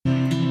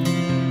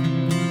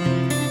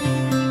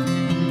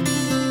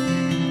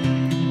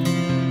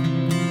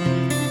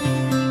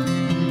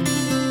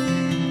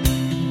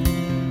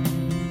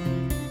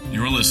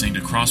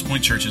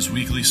Crosspoint Church's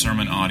weekly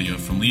sermon audio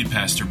from lead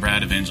pastor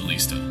Brad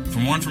Evangelista. For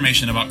more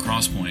information about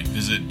Crosspoint,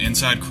 visit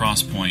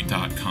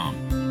insidecrosspoint.com.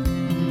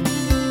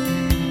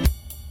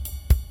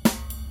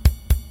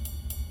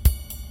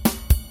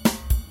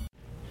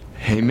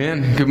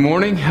 Amen. Good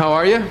morning. How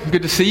are you?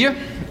 Good to see you.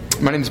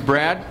 My name is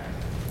Brad.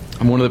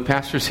 I'm one of the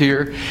pastors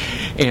here.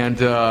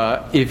 And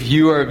if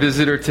you are a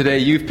visitor today,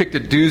 you've picked a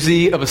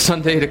doozy of a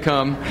Sunday to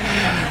come.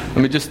 Let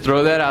me just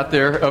throw that out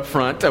there up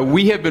front.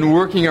 We have been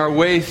working our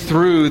way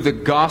through the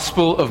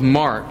Gospel of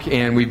Mark.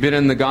 And we've been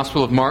in the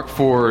Gospel of Mark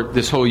for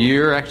this whole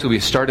year. Actually, we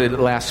started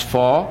it last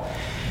fall.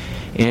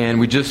 And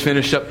we just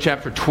finished up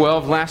chapter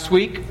 12 last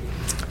week.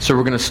 So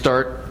we're going to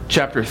start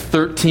chapter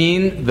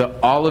 13, the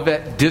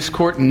Olivet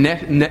Discourse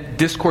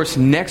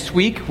next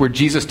week, where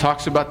Jesus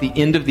talks about the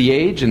end of the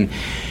age. And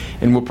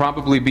we'll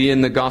probably be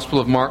in the Gospel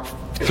of Mark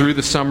through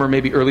the summer,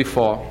 maybe early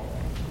fall.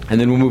 And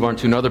then we'll move on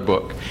to another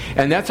book.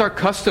 And that's our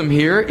custom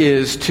here,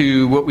 is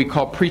to what we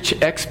call preach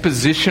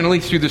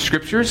expositionally through the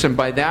Scriptures. And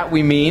by that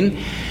we mean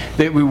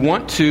that we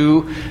want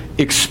to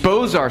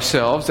expose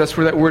ourselves, that's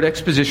where that word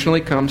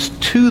expositionally comes,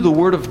 to the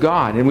Word of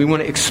God. And we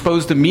want to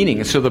expose the meaning.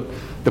 And so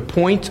the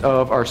point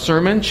of our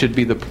sermon should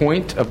be the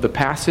point of the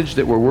passage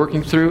that we're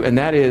working through. And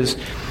that is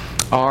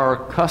our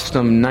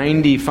custom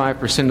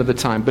 95% of the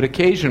time. But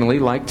occasionally,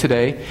 like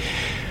today,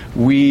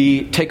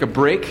 we take a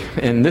break,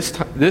 and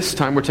this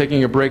time we're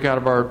taking a break out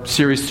of our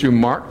series through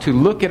Mark to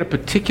look at a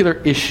particular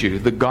issue,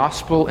 the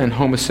Gospel and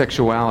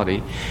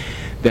Homosexuality,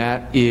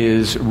 that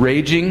is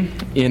raging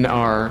in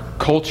our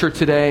culture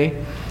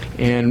today.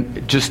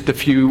 And just a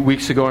few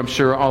weeks ago, I'm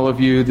sure all of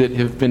you that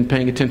have been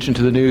paying attention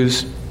to the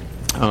news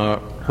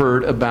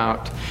heard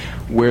about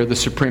where the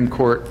Supreme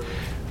Court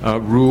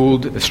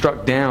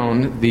struck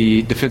down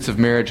the Defense of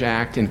Marriage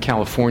Act in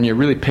California,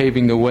 really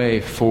paving the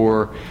way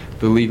for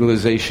the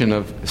legalization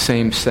of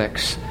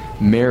same-sex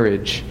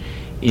marriage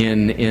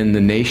in the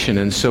nation.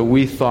 And so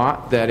we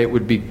thought that it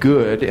would be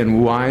good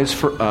and wise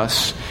for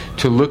us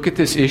to look at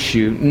this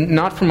issue,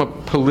 not from a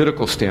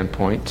political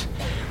standpoint,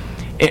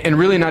 and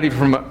really not even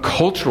from a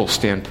cultural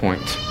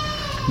standpoint,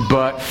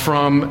 but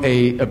from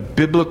a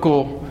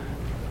biblical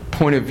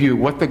point of view,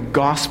 what the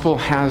gospel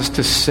has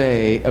to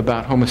say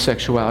about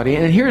homosexuality.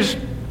 And here's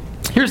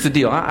the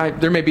deal.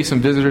 There may be some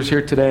visitors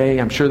here today.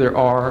 I'm sure there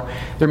are.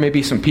 There may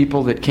be some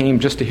people that came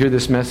just to hear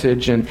this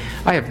message, and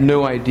I have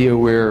no idea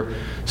where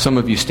some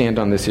of you stand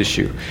on this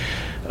issue.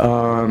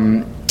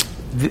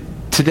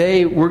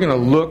 Today, we're going to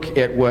look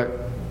at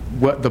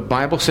what the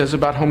Bible says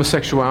about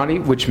homosexuality,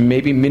 which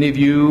maybe many of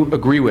you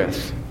agree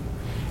with.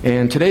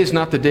 And today is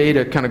not the day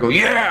to kind of go,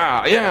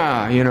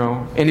 yeah, you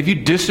know. And if you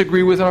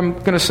disagree with what I'm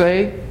going to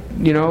say,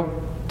 you know,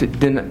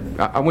 then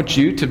I want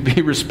you to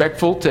be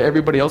respectful to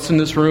everybody else in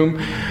this room.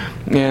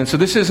 And so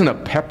this isn't a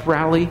pep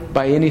rally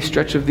by any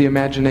stretch of the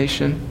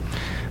imagination.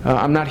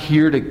 I'm not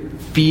here to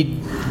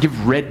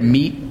give red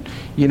meat,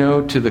 you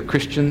know, to the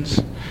Christians.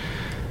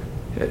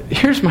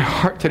 Here's my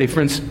heart today,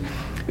 friends.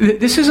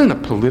 This isn't a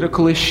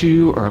political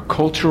issue or a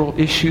cultural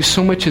issue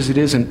so much as it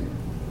is an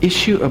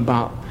issue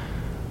about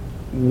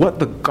what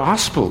the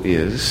gospel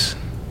is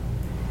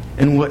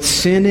and what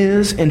sin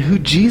is and who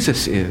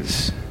Jesus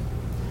is.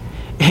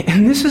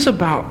 And this is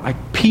about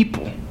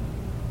people,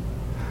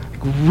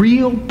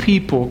 real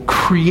people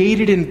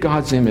created in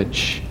God's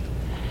image,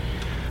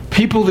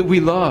 people that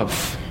we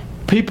love,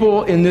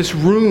 people in this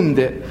room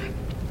that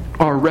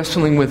are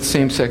wrestling with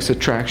same-sex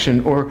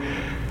attraction, or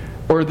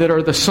that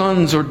are the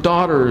sons or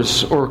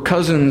daughters or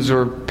cousins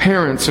or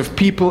parents of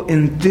people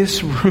in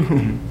this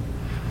room.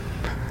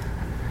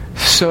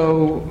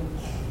 So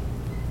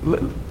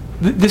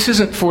this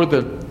isn't for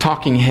the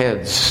talking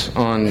heads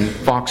on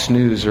Fox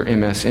News or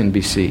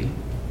MSNBC.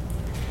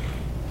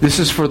 This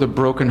is for the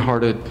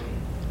brokenhearted,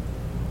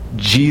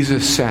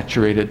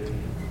 Jesus-saturated,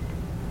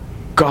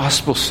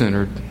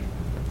 gospel-centered,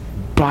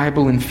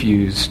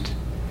 Bible-infused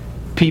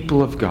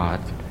people of God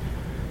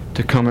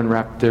to come and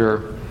wrap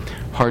their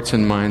hearts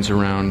and minds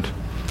around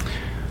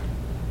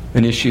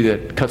an issue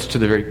that cuts to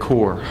the very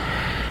core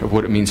of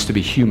what it means to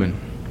be human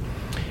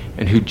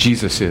and who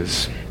Jesus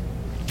is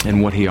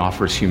and what he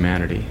offers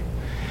humanity.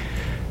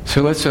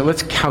 So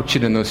let's couch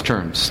it in those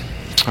terms.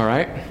 All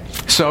right?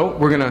 So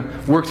we're going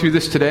to work through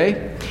this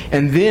today.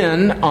 And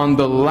then on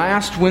the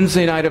last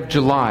Wednesday night of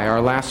July,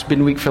 our last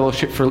midweek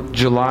fellowship for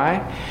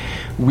July,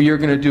 we are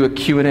going to do a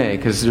Q&A,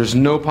 because there's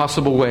no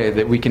possible way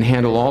that we can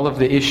handle all of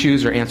the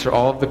issues or answer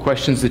all of the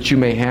questions that you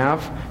may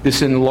have.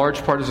 This in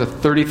large part is a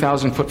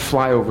 30,000-foot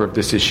flyover of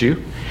this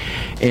issue.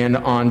 And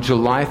on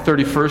July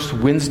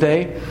 31st,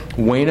 Wednesday,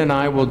 Wayne and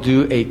I will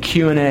do a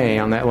Q&A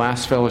on that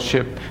last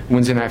fellowship,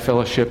 Wednesday night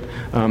fellowship,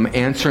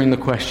 answering the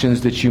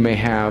questions that you may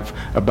have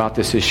about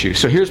this issue.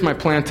 So here's my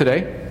plan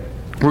today.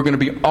 We're going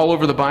to be all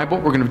over the Bible.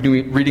 We're going to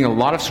be reading a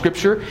lot of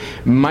Scripture.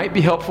 Might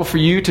be helpful for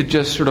you to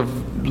just sort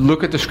of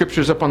look at the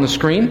Scriptures up on the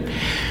screen.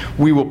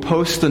 We will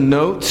post the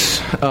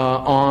notes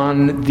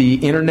on the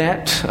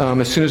internet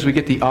as soon as we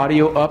get the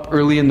audio up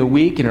early in the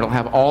week, and it'll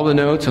have all the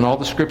notes and all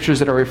the Scriptures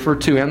that are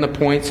referred to and the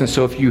points. And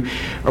so if you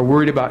are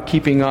worried about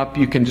keeping up,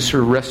 you can just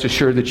sort of rest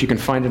assured that you can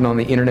find it on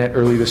the internet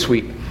early this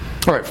week.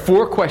 All right,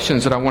 4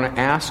 questions that I want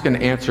to ask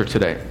and answer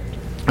today.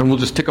 And we'll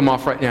just tick them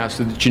off right now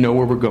so that you know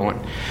where we're going.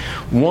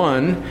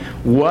 1,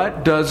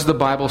 what does the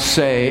Bible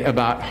say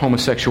about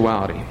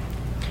homosexuality?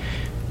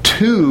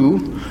 2,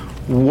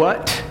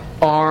 what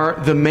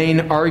are the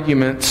main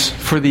arguments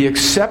for the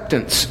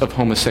acceptance of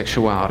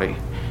homosexuality?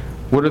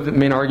 What are the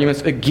main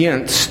arguments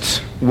against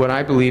what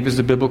I believe is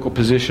the biblical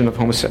position of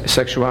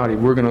homosexuality?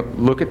 We're going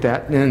to look at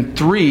that. And then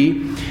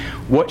 3,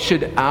 what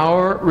should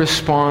our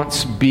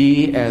response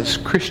be as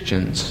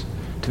Christians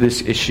to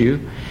this issue?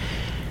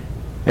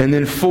 And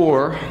then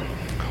 4,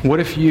 what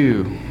if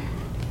you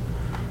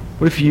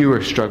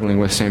are struggling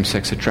with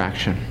same-sex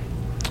attraction?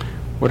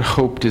 What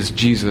hope does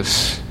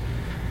Jesus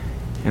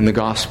and the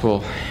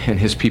gospel and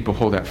his people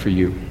hold out for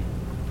you?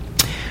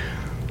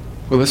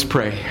 Well, let's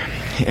pray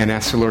and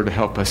ask the Lord to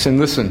help us. And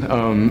listen,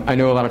 I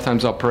know a lot of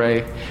times I'll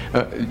pray.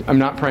 I'm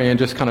not praying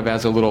just kind of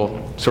as a little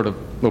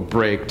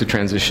break to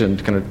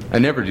transition. I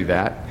never do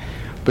that.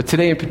 But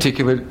today in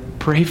particular,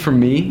 pray for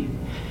me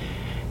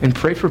and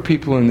pray for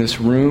people in this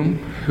room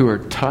who are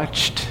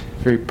touched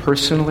very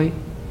personally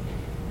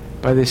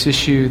by this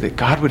issue, that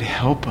God would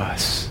help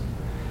us.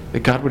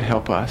 That God would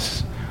help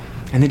us.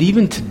 And that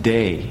even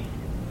today,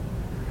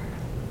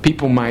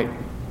 people might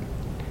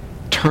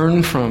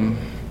turn from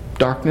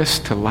darkness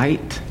to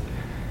light.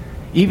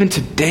 Even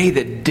today,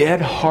 that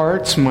dead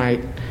hearts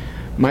might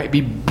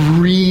be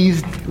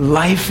breathed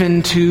life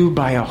into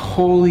by a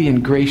holy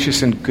and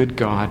gracious and good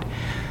God.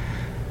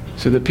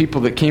 So that people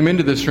that came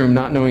into this room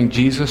not knowing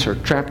Jesus or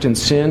trapped in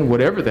sin,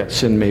 whatever that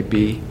sin may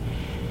be,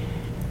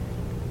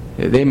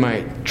 they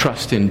might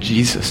trust in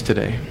Jesus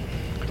today.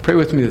 Pray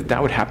with me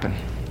that would happen.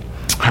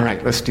 All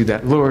right, let's do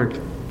that. Lord,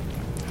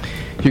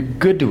 you're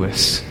good to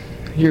us.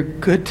 You're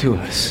good to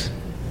us.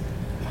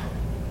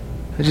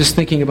 I was just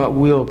thinking about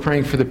Will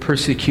praying for the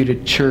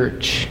persecuted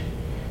church.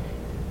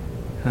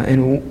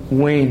 And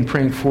Wayne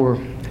praying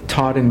for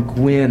Todd and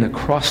Gwen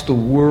across the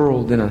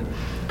world in a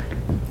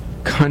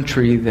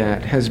country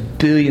that has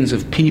billions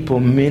of people,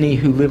 many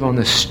who live on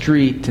the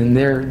street, and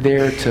they're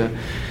there to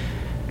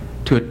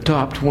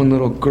adopt one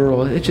little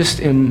girl. It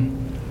just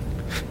am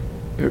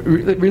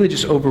really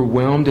just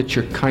overwhelmed at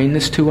your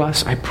kindness to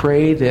us. I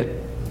pray that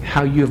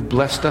how you have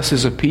blessed us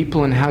as a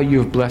people and how you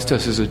have blessed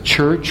us as a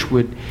church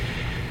would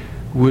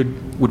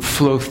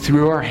flow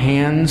through our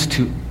hands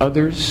to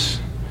others,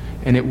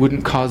 and it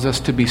wouldn't cause us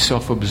to be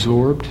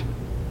self-absorbed.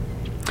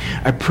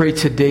 I pray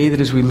today that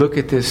as we look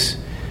at this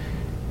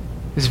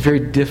very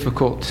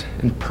difficult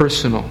and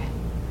personal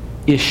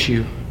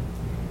issue,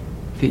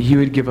 that you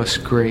would give us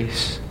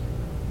grace.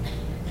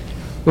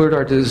 Lord,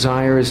 our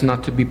desire is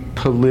not to be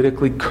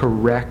politically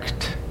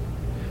correct.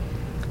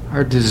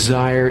 Our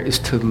desire is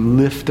to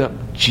lift up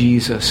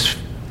Jesus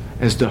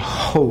as the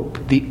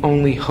hope, the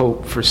only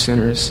hope for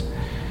sinners.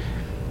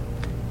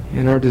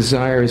 And our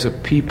desire as a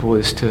people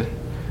is to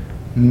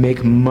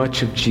make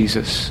much of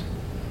Jesus.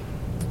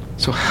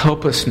 So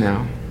help us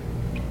now.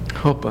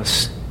 Help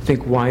us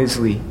think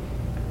wisely,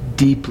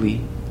 deeply,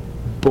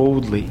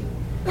 boldly,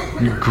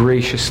 and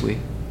graciously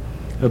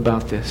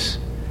about this.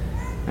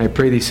 I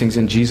pray these things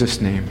in Jesus'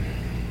 name.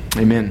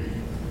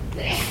 Amen.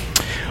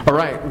 All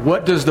right,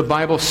 what does the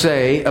Bible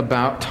say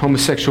about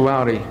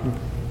homosexuality?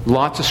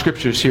 Lots of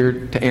scriptures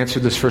here to answer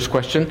this first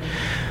question.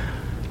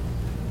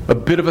 A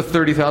bit of a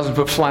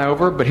 30,000-foot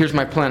flyover, but here's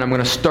my plan. I'm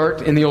going to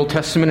start in the Old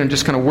Testament and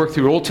just kind of work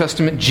through Old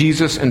Testament,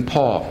 Jesus, and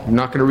Paul. I'm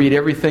not going to read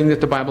everything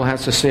that the Bible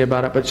has to say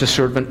about it, but just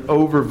sort of an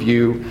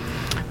overview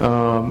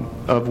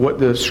of what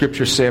the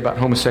scriptures say about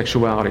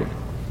homosexuality.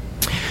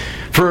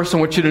 First, I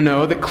want you to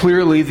know that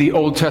clearly the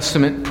Old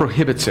Testament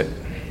prohibits it.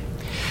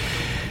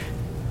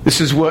 This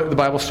is what the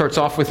Bible starts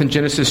off with in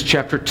Genesis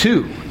chapter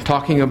 2,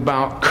 talking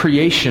about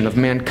creation of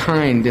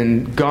mankind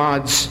and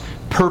God's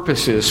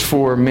purposes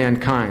for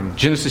mankind.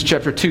 Genesis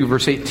chapter 2,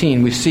 verse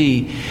 18, we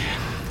see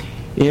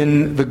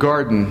in the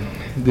garden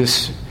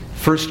this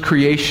first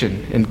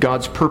creation and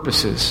God's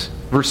purposes.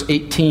 Verse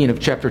 18 of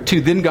chapter 2,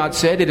 then God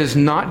said, "It is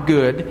not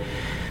good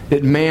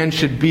that man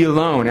should be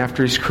alone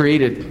after he's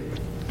created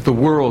the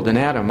world and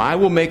Adam. I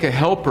will make a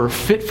helper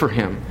fit for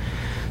him."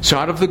 So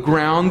out of the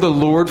ground the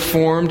Lord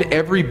formed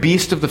every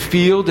beast of the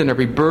field and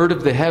every bird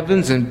of the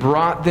heavens and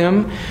brought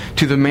them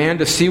to the man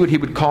to see what he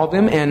would call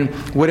them. And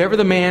whatever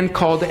the man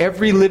called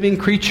every living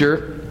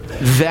creature,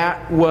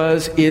 that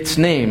was its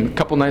name. A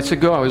couple nights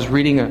ago I was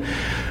reading a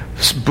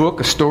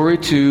story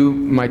to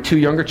my 2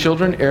 younger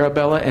children,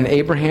 Arabella and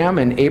Abraham,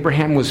 and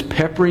Abraham was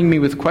peppering me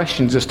with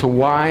questions as to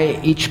why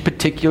each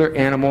particular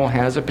animal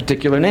has a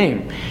particular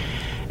name.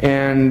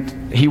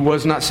 And he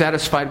was not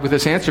satisfied with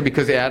this answer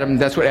because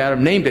that's what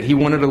Adam named it. He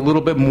wanted a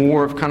little bit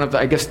more of kind of,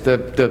 I guess,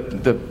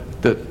 the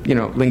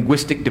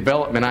linguistic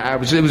development.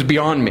 It was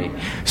beyond me.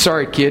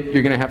 Sorry, kid,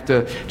 you're going to have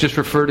to just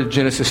refer to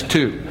Genesis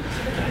 2.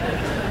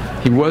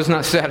 He was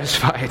not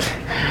satisfied.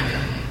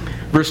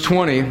 Verse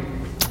 20,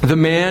 the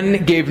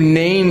man gave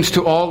names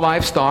to all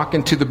livestock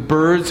and to the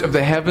birds of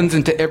the heavens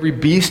and to every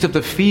beast of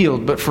the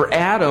field. But for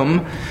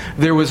Adam,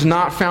 there was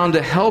not found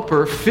a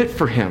helper fit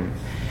for him.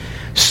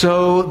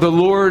 So the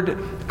Lord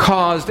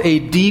caused a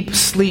deep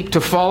sleep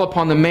to fall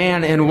upon the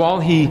man, and while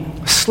he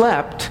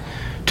slept,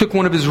 took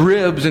one of his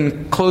ribs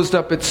and closed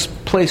up its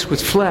place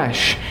with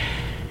flesh.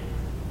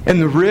 And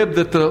the rib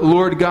that the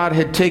Lord God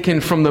had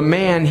taken from the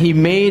man, he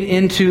made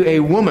into a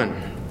woman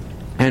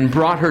and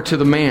brought her to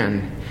the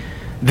man.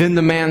 Then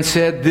the man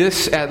said,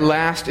 "This at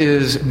last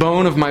is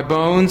bone of my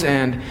bones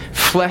and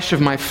flesh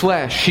of my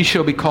flesh. She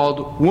shall be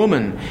called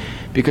woman,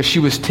 because she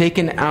was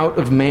taken out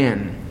of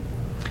man."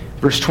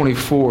 Verse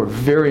 24,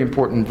 very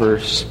important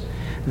verse.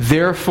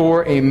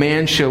 "Therefore a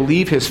man shall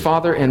leave his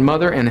father and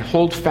mother and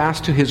hold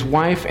fast to his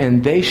wife,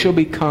 and they shall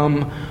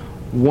become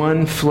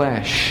one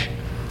flesh.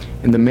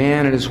 And the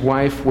man and his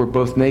wife were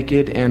both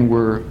naked and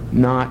were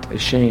not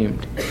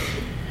ashamed."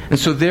 And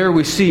so there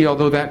we see,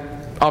 although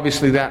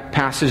obviously that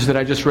passage that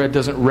I just read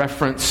doesn't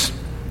reference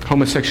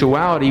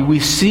homosexuality, we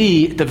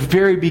see at the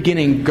very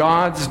beginning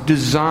God's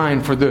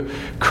design for the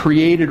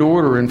created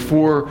order and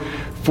for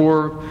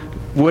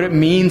what it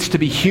means to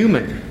be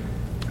human,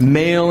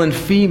 male and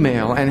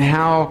female, and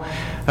how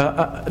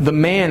the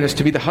man is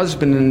to be the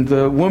husband and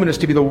the woman is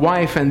to be the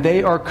wife, and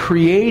they are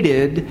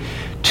created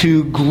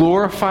to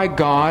glorify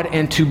God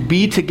and to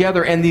be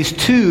together, and these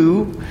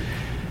two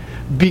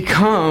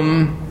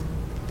become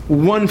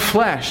one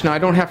flesh. Now I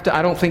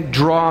don't think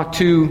draw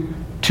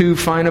too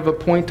fine of a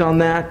point on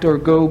that or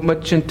go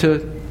much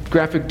into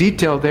graphic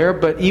detail there,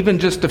 but even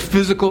just the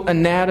physical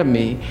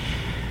anatomy,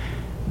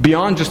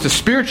 beyond just the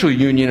spiritual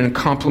union and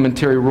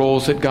complementary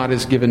roles that God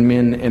has given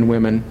men and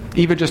women,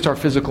 even just our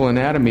physical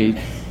anatomy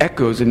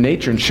echoes in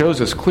nature and shows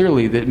us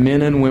clearly that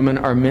men and women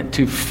are meant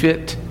to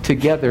fit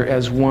together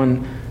as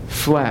one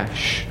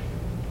flesh.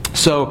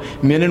 So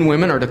men and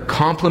women are to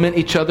complement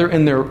each other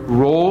in their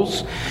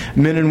roles.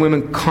 Men and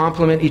women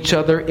complement each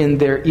other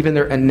in even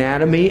their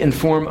anatomy and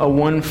form a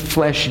one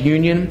flesh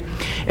union.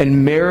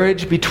 And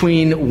marriage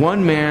between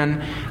one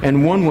man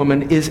and one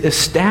woman is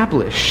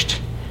established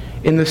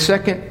in the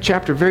second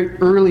chapter, very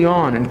early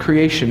on in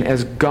creation,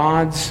 as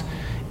God's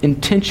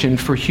intention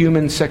for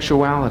human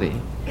sexuality.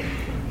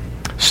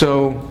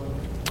 So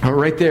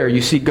right there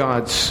you see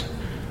God's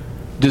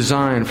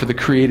design for the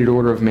created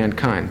order of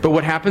mankind. But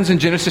what happens in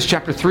Genesis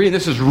chapter 3, and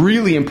this is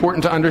really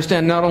important to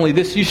understand not only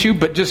this issue,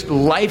 but just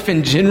life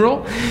in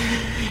general.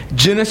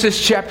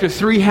 Genesis chapter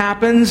 3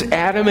 happens,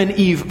 Adam and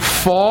Eve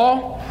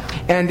fall,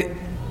 and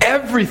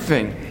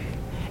everything,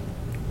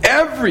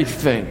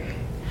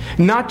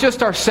 not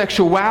just our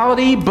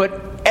sexuality,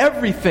 but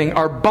everything,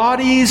 our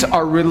bodies,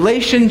 our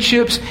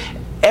relationships,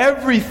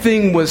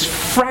 everything was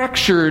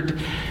fractured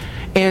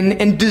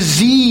and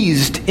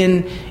diseased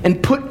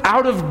and put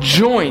out of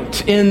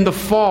joint in the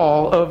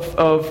fall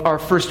of our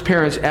first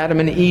parents, Adam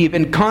and Eve.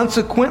 And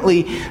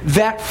consequently,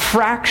 that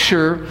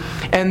fracture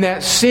and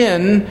that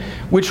sin,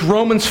 which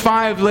Romans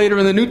 5 later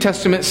in the New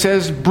Testament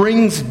says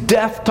brings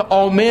death to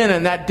all men,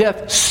 and that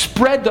death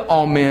spread to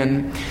all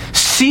men,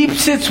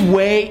 seeps its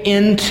way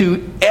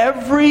into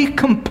every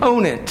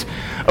component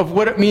of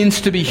what it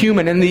means to be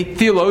human. And the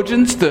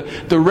theologians,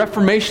 the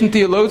Reformation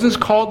theologians,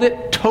 called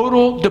it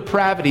total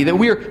depravity, that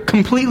we are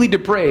completely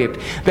depraved.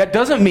 That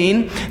doesn't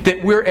mean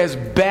that we're as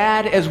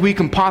bad as we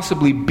can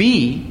possibly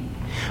be,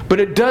 but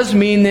it does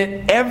mean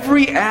that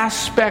every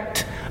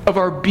aspect of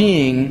our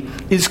being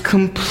is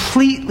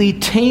completely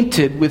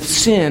tainted with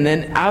sin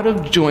and out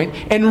of joint,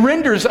 and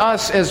renders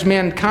us as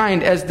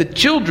mankind, as the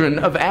children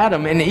of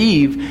Adam and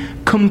Eve,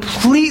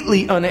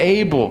 completely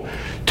unable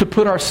to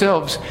put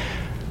ourselves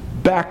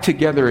back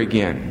together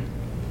again.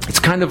 It's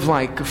kind of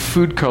like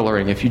food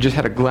coloring. If you just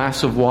had a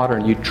glass of water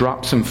and you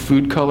drop some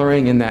food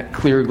coloring in that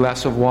clear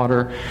glass of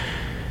water,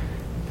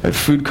 that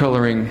food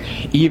coloring,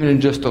 even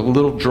in just a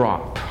little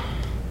drop,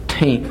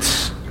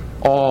 taints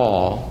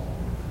all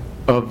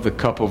of the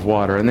cup of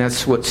water. And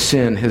that's what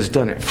sin has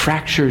done. It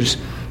fractures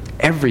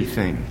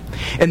everything.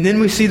 And then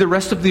we see the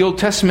rest of the Old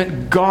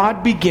Testament,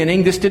 God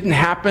beginning. This didn't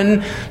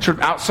happen sort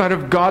of outside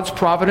of God's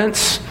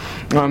providence.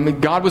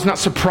 God was not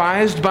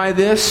surprised by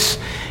this.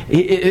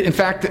 In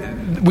fact,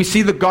 we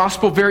see the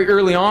gospel very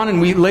early on,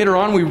 and later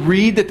on we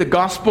read that the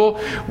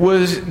gospel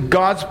was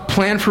God's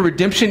plan for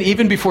redemption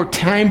even before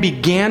time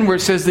began, where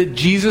it says that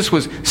Jesus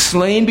was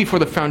slain before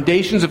the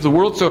foundations of the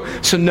world.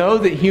 So know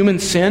that human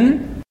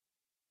sin,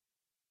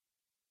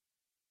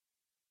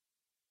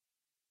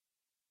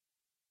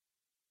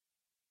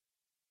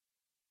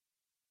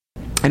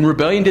 and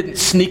rebellion didn't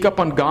sneak up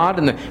on God,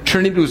 and the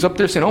Trinity was up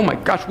there saying, "Oh my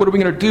gosh, what are we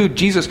going to do?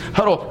 Jesus,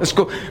 huddle, let's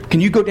go. Can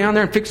you go down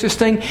there and fix this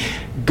thing?"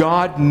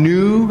 God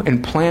knew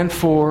and planned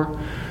for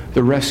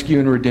the rescue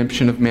and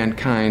redemption of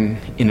mankind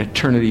in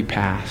eternity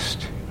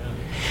past.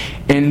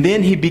 And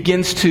then he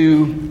begins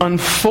to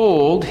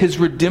unfold his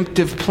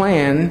redemptive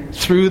plan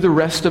through the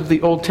rest of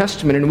the Old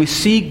Testament. And we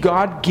see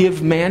God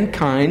give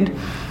mankind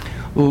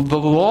the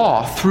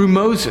law through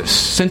Moses,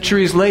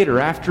 centuries later,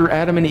 after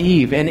Adam and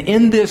Eve. And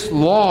in this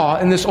law,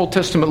 in this Old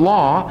Testament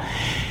law,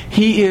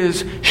 he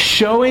is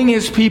showing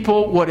his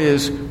people what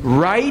is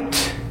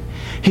right.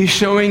 He's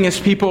showing his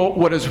people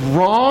what is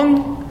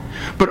wrong.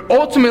 But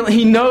ultimately,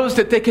 he knows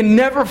that they can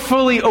never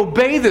fully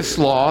obey this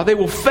law. They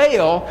will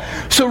fail.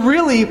 So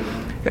really,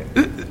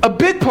 a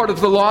big part of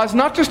the law is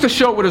not just to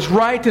show what is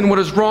right and what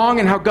is wrong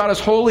and how God is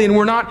holy and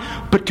we're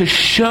not, but to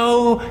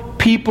show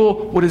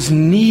people what is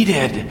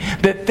needed,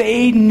 that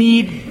they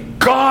need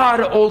God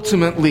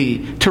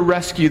ultimately to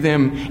rescue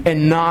them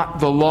and not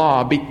the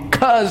law,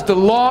 because the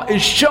law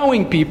is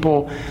showing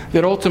people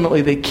that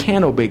ultimately they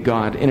can't obey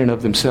God in and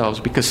of themselves,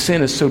 because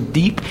sin is so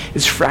deep,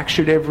 it's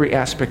fractured every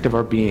aspect of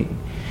our being.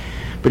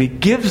 But He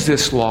gives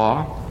this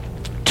law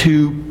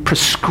to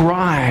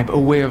prescribe a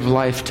way of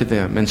life to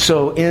them. And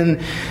so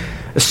in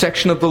a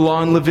section of the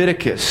law in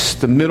Leviticus,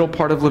 the middle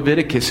part of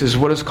Leviticus, is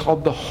what is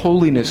called the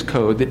Holiness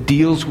Code, that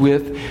deals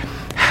with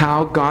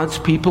how God's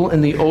people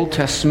in the Old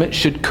Testament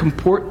should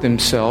comport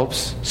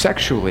themselves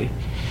sexually.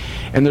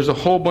 And there's a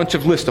whole bunch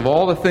of list of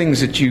all the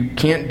things that you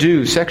can't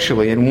do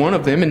sexually. And one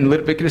of them in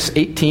Leviticus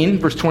 18,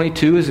 verse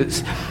 22,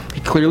 it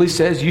clearly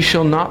says, "You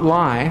shall not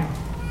lie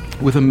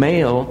with a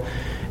male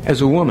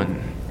as a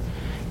woman.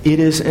 It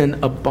is an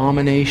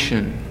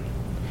abomination."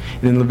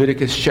 And in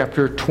Leviticus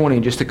chapter 20,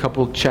 just a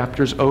couple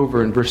chapters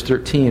over, in verse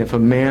 13, "If a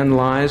man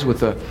lies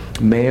with a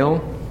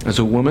male as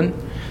a woman,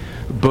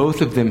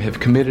 both of them have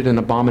committed an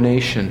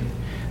abomination.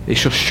 They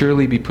shall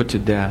surely be put to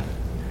death,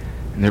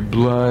 and their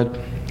blood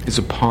is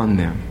upon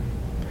them."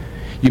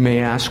 You may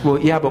ask, well,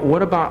 yeah, but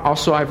what about,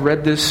 also I've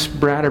read this,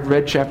 Brad, I've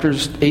read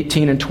chapters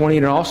 18 and 20,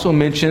 and it also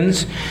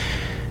mentions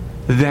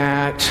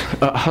that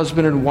a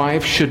husband and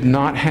wife should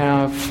not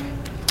have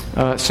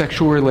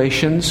sexual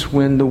relations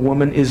when the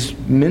woman is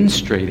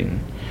menstruating.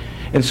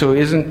 And so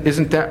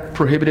isn't that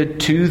prohibited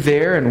too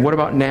there? And what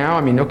about now?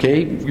 I mean,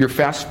 okay, you're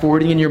fast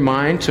forwarding in your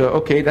mind to,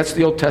 okay, that's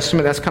the Old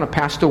Testament, that's kind of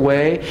passed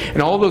away.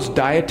 And all those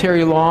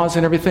dietary laws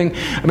and everything,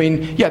 I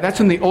mean, yeah, that's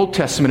in the Old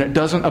Testament. It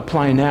doesn't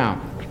apply now.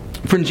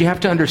 Friends, you have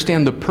to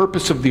understand the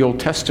purpose of the Old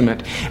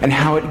Testament and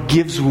how it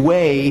gives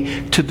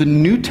way to the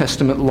New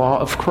Testament law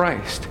of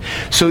Christ.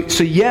 So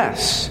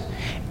yes,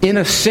 in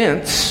a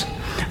sense,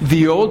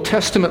 the Old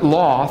Testament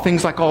law,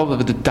 things like all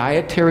of the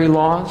dietary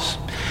laws,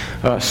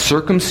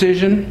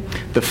 circumcision,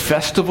 the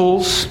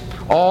festivals,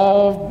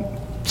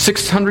 all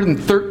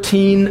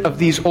 613 of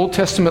these Old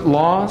Testament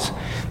laws,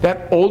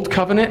 that Old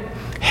Covenant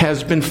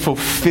has been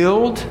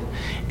fulfilled,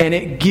 and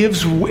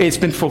it's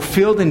been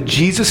fulfilled in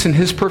Jesus and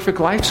His perfect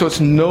life, so it's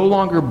no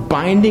longer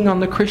binding on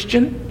the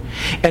Christian.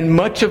 And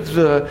much of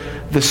the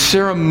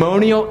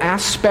ceremonial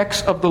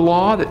aspects of the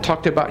law that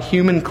talked about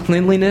human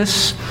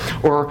cleanliness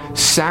or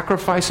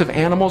sacrifice of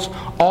animals,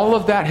 all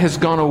of that has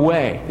gone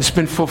away. It's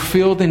been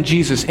fulfilled in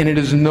Jesus, and it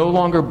is no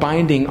longer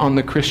binding on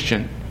the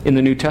Christian in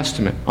the New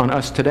Testament, on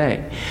us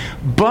today.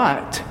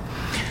 But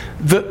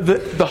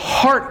the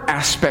heart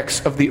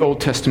aspects of the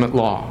Old Testament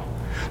law,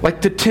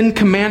 like the Ten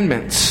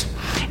Commandments,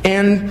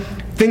 and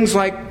things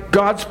like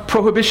God's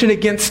prohibition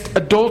against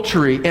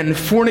adultery and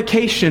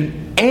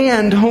fornication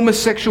and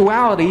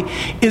homosexuality,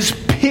 is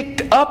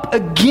picked up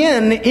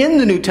again in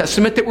the New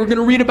Testament that we're going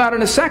to read about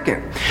in a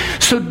second.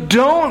 So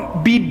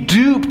don't be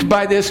duped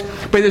by this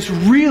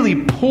really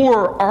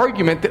poor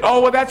argument that,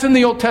 oh, well, that's in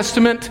the Old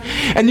Testament,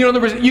 and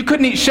you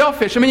couldn't eat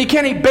shellfish. I mean, you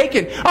can't eat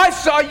bacon. I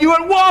saw you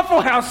at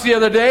Waffle House the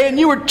other day, and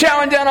you were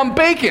chowing down on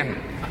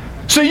bacon.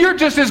 So you're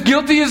just as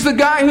guilty as the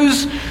guy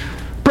who's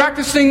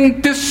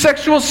practicing this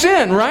sexual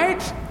sin,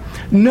 right?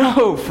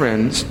 No,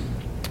 friends.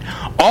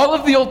 All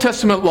of the Old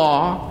Testament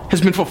law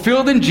has been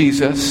fulfilled in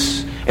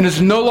Jesus and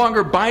is no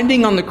longer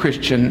binding on the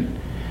Christian.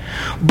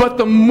 But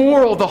the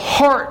moral, the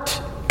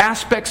heart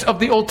aspects of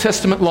the Old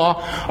Testament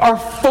law are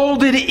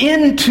folded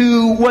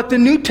into what the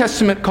New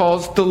Testament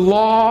calls the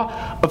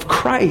law of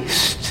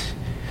Christ.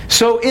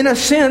 So in a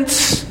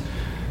sense,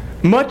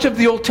 much of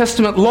the Old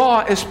Testament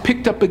law is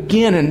picked up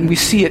again, and we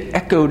see it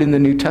echoed in the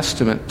New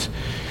Testament.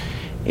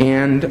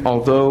 And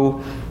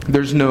although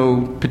there's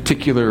no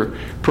particular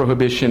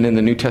prohibition in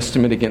the New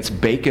Testament against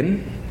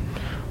bacon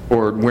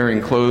or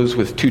wearing clothes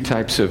with two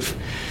types of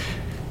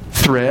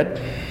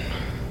thread,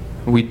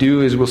 we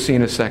do, as we'll see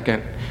in a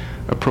second,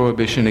 a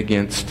prohibition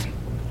against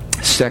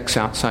sex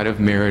outside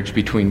of marriage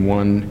between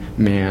one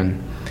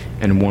man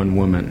and one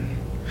woman.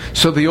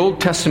 So the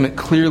Old Testament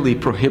clearly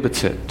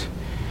prohibits it.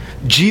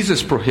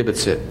 Jesus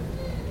prohibits it.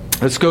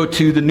 Let's go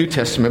to the New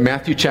Testament,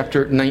 Matthew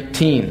chapter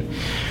 19.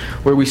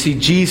 Where we see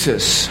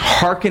Jesus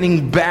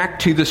hearkening back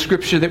to the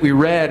scripture that we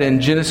read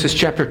in Genesis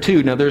chapter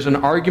 2. Now there's a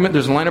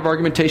line of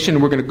argumentation,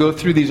 and we're going to go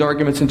through these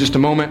arguments in just a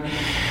moment,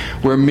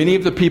 where many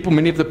of the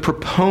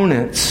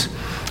proponents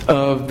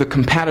of the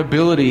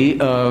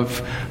compatibility of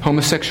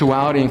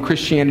homosexuality and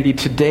Christianity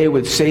today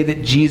would say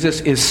that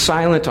Jesus is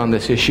silent on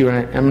this issue.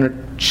 And I'm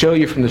going to show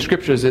you from the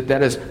scriptures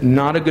that is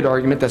not a good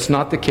argument. That's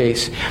not the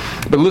case.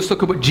 But let's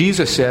look at what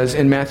Jesus says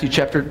in Matthew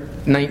chapter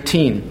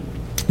 19.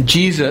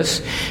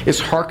 Jesus is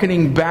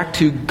hearkening back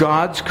to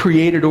God's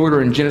created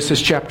order in Genesis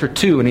chapter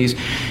 2, and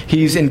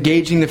he's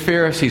engaging the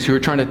Pharisees who are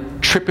trying to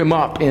trip him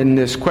up in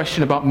this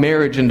question about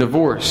marriage and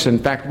divorce. In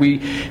fact,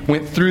 we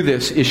went through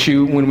this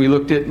issue when we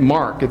looked at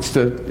Mark. It's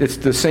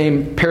the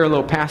same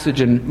parallel passage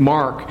in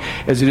Mark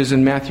as it is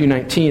in Matthew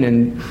 19,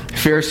 and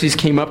Pharisees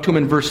came up to him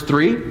in verse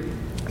 3.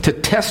 to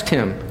test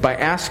him by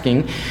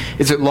asking,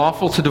 "Is it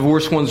lawful to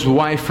divorce one's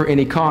wife for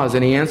any cause?"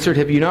 And he answered,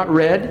 "Have you not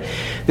read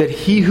that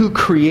he who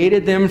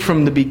created them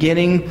from the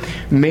beginning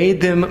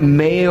made them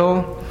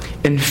male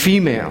and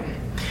female?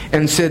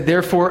 And said,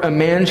 therefore, a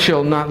man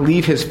shall not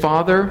leave his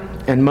father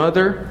and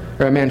mother,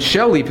 or a man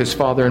shall leave his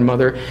father and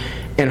mother,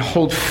 and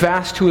hold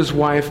fast to his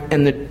wife,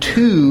 and the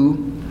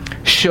two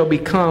shall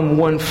become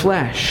one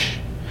flesh.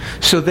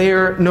 So they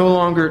are no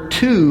longer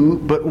two,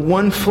 but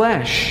one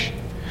flesh.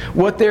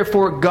 What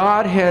therefore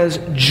God has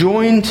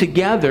joined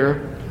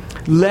together,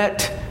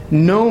 let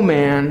no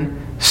man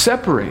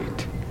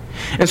separate."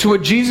 And so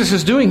what Jesus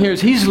is doing here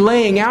is he's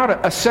laying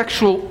out a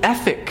sexual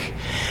ethic.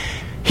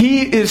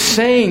 He is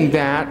saying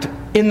that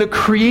in the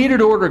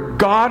created order,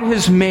 God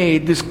has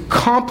made this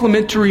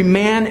complementary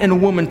man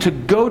and woman to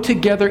go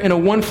together in a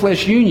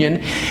one-flesh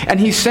union. And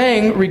he's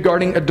saying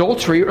regarding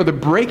adultery or the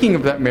breaking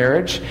of that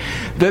marriage,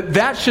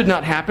 that should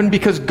not happen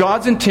because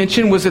God's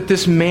intention was that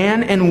this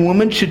man and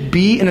woman should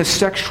be in a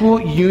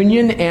sexual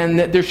union and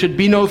that there should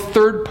be no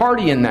third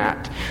party in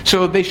that.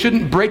 So they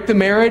shouldn't break the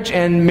marriage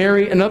and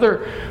marry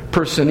another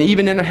person,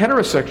 even in a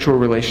heterosexual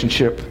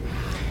relationship.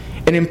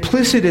 And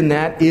implicit in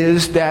that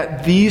is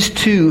that these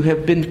two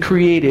have been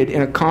created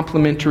in a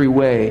complementary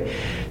way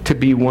to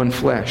be one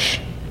flesh.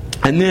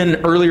 And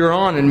then earlier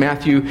on in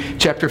Matthew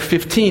chapter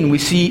 15, we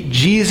see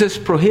Jesus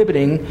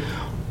prohibiting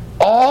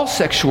all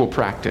sexual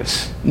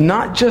practice,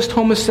 not just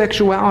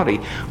homosexuality,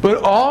 but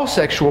all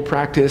sexual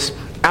practice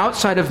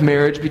outside of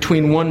marriage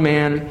between one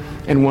man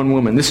and one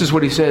woman. This is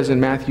what he says in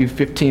Matthew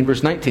 15,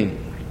 verse 19.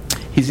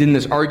 He's in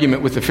this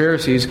argument with the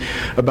Pharisees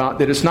about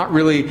that it's not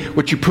really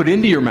what you put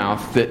into your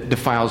mouth that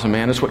defiles a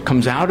man, it's what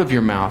comes out of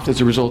your mouth as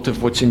a result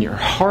of what's in your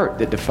heart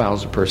that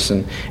defiles a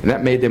person. And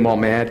that made them all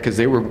mad because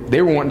they were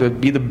wanting to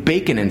be the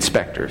bacon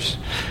inspectors,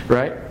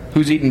 right?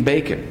 Who's eating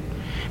bacon?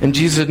 And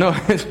Jesus said, no,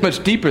 it's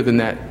much deeper than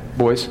that,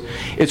 boys.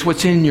 It's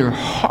what's in your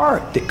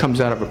heart that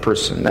comes out of a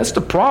person. That's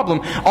the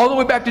problem. All the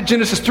way back to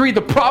Genesis 3,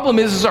 the problem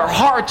is our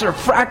hearts are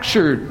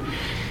fractured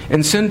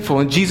and sinful.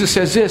 And Jesus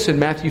says this in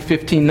Matthew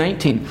 15,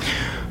 19.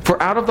 For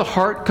out of the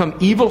heart come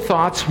evil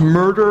thoughts,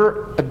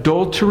 murder,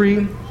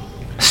 adultery,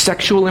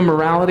 sexual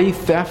immorality,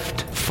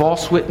 theft,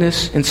 false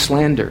witness, and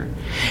slander.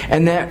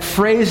 And that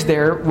phrase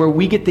there, where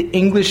we get the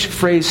English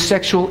phrase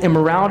sexual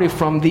immorality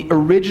from, the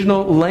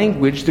original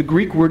language, the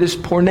Greek word is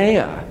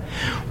porneia,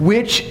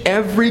 which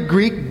every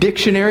Greek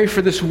dictionary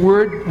for this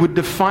word would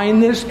define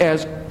this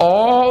as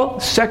all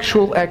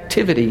sexual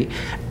activity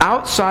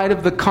outside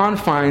of the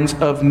confines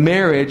of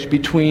marriage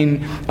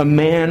between a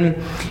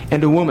man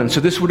and a woman. So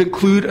this would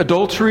include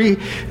adultery,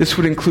 this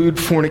would include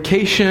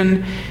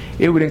fornication,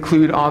 it would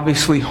include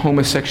obviously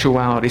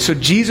homosexuality. So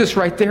Jesus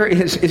right there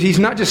he's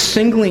not just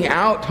singling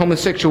out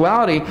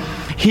homosexuality,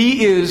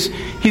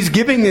 he's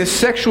giving this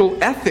sexual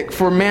ethic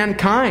for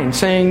mankind,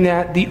 saying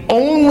that the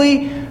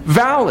only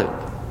valid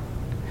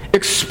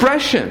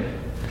expression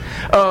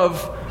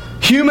of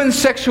human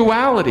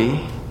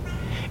sexuality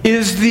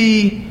is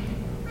the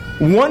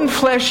one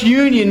flesh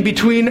union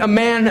between a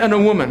man and a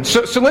woman.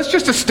 So let's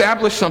just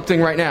establish something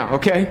right now,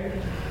 okay?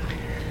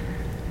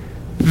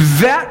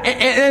 That,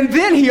 and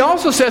then he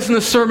also says in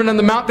the Sermon on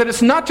the Mount that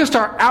it's not just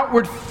our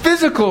outward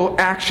physical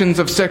actions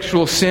of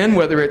sexual sin,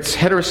 whether it's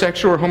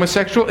heterosexual or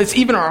homosexual, it's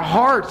even our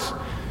hearts.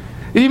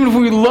 Even if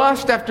we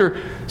lust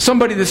after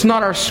somebody that's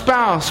not our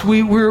spouse,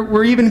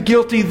 we're even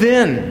guilty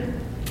then.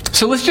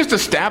 So let's just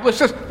establish,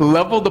 just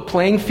level the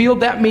playing field.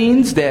 That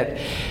means that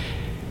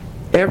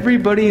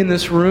everybody in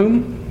this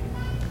room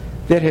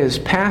that has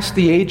passed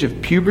the age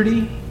of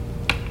puberty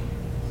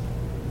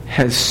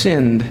has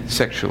sinned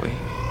sexually.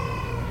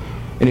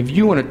 And if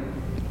you want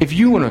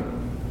to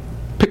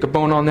pick a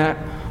bone on that,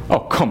 oh,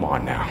 come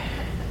on now.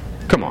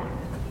 Come on.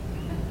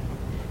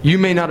 You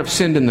may not have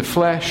sinned in the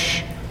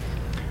flesh,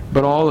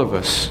 but all of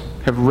us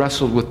have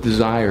wrestled with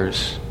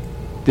desires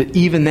that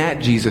even that,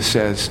 Jesus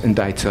says,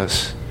 indicts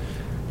us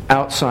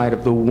outside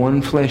of the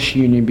one flesh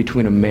union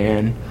between a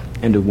man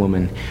and a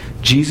woman.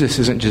 Jesus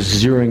isn't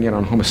just zeroing in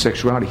on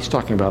homosexuality. He's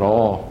talking about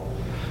all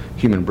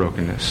human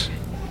brokenness.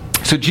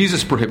 So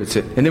Jesus prohibits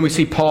it. And then we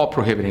see Paul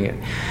prohibiting it.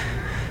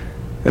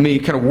 Let me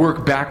kind of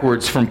work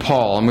backwards from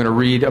Paul. I'm going to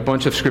read a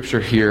bunch of scripture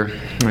here.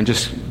 I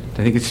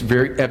think it's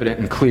very evident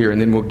and clear.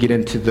 And then we'll get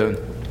into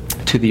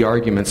the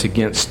arguments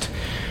against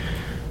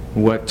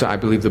what I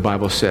believe the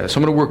Bible says. So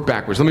I'm going to work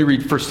backwards. Let me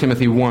read 1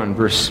 Timothy 1,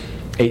 verse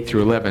 8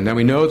 through 11. Now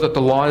we know that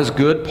the law is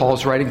good.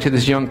 Paul's writing to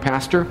this young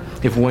pastor.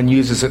 If one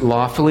uses it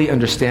lawfully,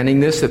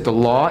 understanding this, that the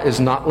law is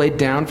not laid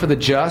down for the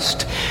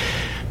just,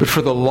 but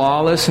for the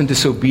lawless and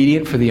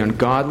disobedient, for the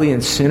ungodly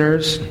and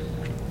sinners,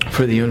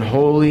 for the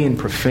unholy and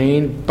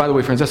profane. By the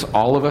way, friends, that's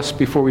all of us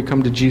before we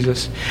come to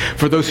Jesus.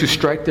 For those who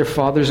strike their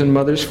fathers and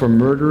mothers, for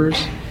murderers.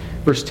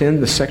 Verse 10,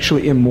 the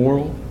sexually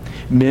immoral,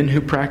 men who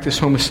practice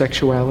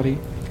homosexuality,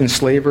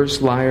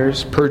 enslavers,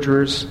 liars,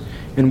 perjurers,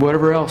 and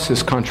whatever else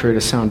is contrary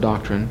to sound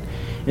doctrine,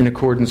 in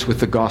accordance with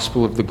the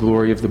gospel of the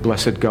glory of the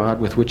blessed God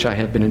with which I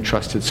have been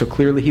entrusted. So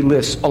clearly he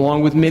lists,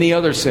 along with many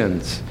other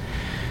sins,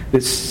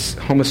 this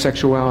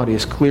homosexuality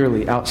is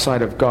clearly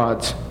outside of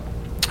God's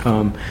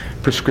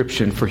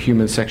prescription for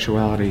human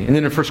sexuality. And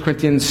then in 1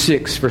 Corinthians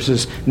 6,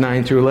 verses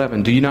 9 through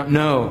 11, do you not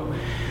know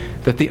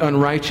that the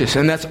unrighteous,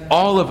 and that's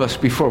all of us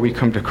before we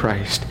come to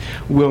Christ,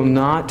 will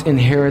not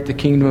inherit the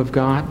kingdom of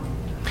God?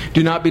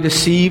 Do not be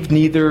deceived,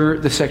 neither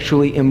the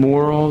sexually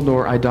immoral,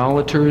 nor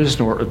idolaters,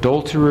 nor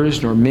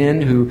adulterers, nor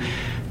men who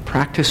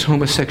practice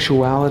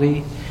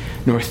homosexuality,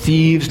 nor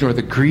thieves, nor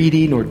the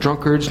greedy, nor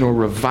drunkards, nor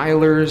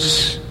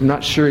revilers. I'm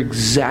not sure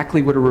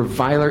exactly what a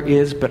reviler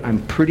is, but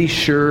I'm pretty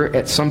sure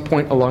at some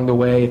point along the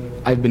way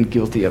I've been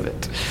guilty of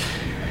it.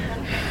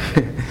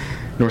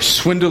 Nor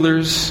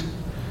swindlers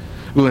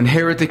will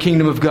inherit the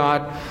kingdom of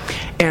God.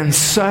 And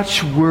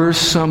such were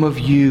some of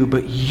you,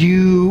 but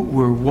you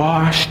were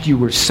washed, you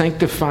were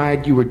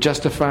sanctified, you were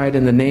justified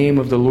in the name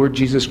of the Lord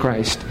Jesus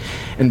Christ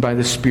and by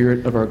the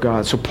Spirit of our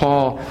God. So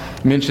Paul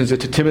mentions it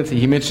to Timothy,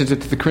 he mentions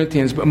it to the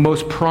Corinthians, but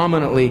most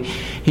prominently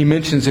he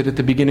mentions it at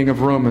the beginning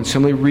of Romans. So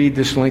let me read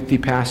this lengthy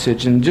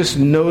passage and just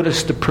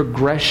notice the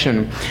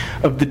progression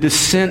of the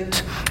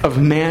descent of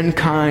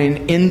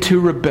mankind into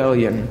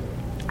rebellion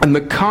and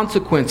the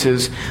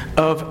consequences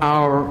of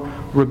our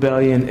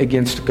rebellion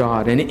against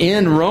God. And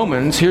in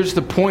Romans, here's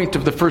the point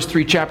of the first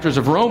 3 chapters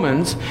of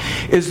Romans,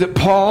 is that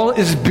Paul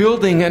is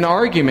building an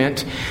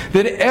argument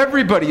that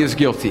everybody is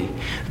guilty.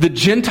 The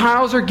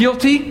Gentiles are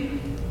guilty,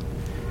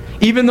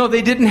 even though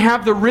they didn't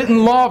have the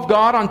written law of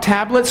God on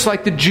tablets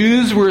like the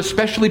Jews were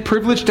especially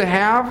privileged to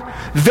have.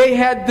 They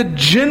had the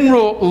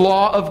general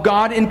law of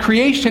God in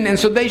creation, and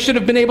so they should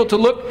have been able to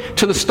look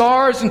to the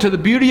stars and to the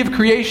beauty of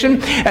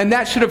creation, and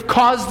that should have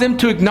caused them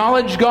to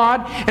acknowledge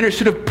God, and it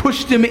should have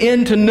pushed them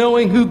into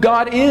knowing who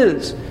God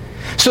is.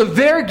 So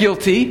they're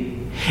guilty.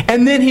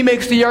 And then he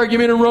makes the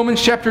argument in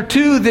Romans chapter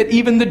 2 that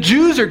even the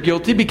Jews are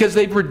guilty because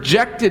they've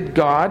rejected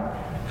God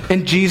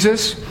and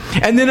Jesus.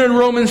 And then in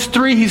Romans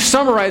 3, he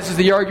summarizes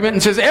the argument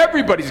and says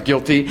everybody's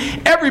guilty.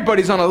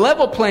 Everybody's on a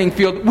level playing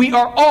field. We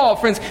are all,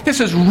 friends, this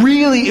is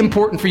really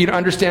important for you to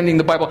understanding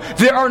the Bible.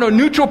 There are no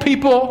neutral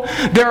people.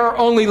 There are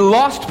only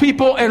lost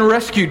people and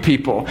rescued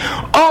people.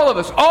 All of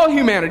us, all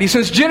humanity,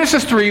 since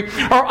Genesis 3,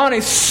 are on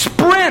a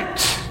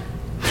sprint.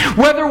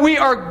 Whether we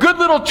are good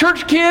little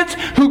church kids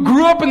who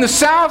grew up in the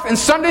South in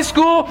Sunday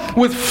school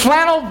with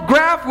flannel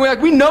graph,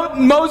 we know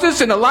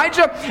Moses and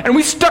Elijah, and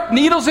we stuck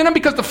needles in them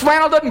because the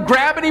flannel doesn't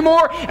grab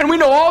anymore, and we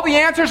know all the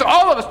answers,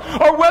 all of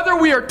us. Or whether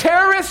we are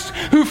terrorists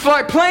who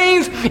fly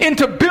planes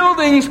into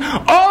buildings,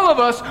 all of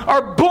us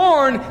are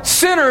born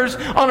sinners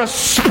on a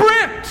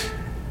sprint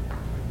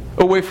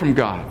away from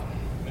God.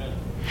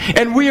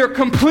 And we are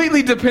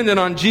completely dependent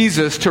on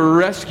Jesus to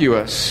rescue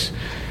us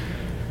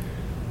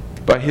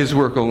by His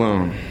work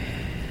alone.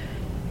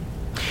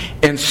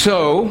 And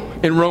so,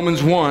 in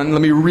Romans 1,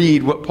 let me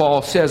read what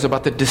Paul says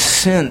about the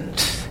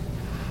descent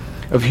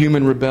of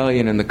human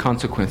rebellion and the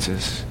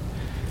consequences.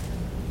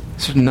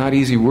 These are not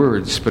easy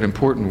words, but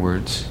important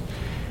words.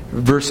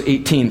 Verse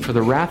 18, "For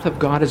the wrath of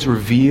God is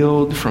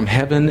revealed from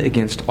heaven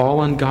against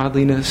all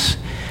ungodliness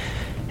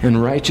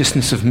and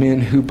righteousness of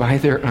men who by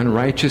their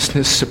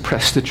unrighteousness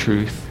suppress the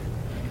truth.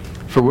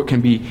 For what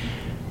can be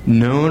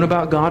known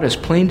about God is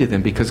plain to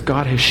them, because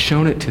God has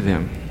shown it to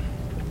them.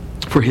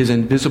 For His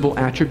invisible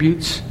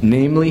attributes,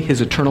 namely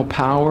His eternal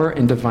power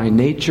and divine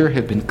nature,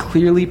 have been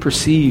clearly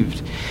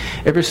perceived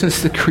ever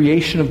since the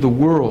creation of the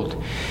world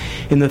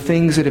in the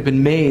things that have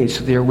been made,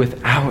 so they are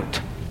without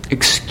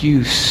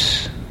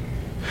excuse.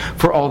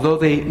 For although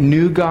they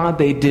knew God,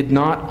 they did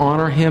not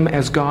honor Him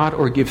as God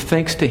or give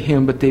thanks to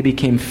Him, but they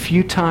became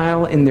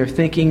futile in their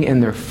thinking,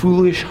 and their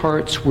foolish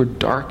hearts were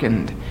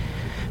darkened.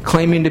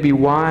 Claiming to be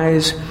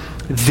wise,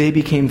 they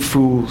became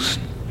fools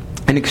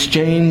and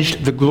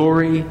exchanged the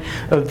glory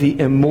of the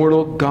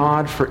immortal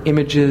God for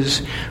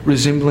images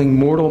resembling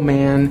mortal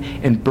man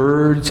and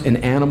birds and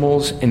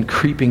animals and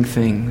creeping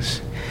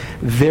things.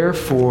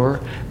 Therefore,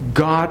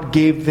 God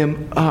gave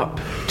them up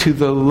to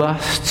the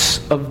lusts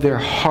of their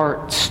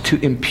hearts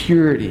to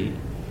impurity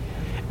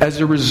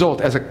as a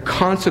result, as a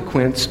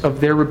consequence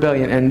of their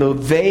rebellion. And though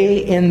they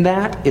in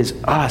that is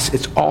us,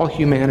 it's all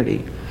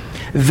humanity.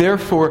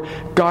 Therefore,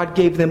 God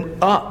gave them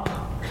up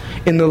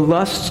in the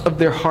lusts of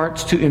their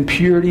hearts to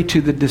impurity, to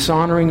the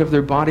dishonoring of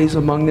their bodies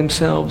among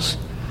themselves,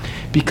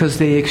 because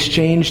they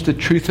exchanged the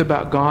truth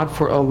about God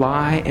for a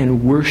lie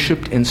and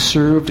worshipped and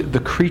served the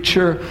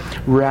creature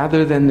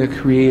rather than the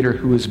Creator,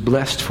 who is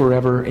blessed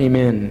forever.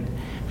 Amen.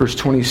 Verse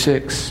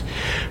 26,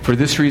 "For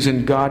this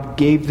reason God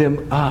gave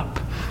them up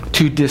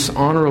to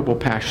dishonorable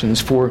passions,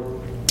 for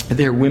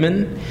their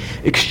women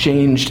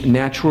exchanged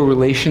natural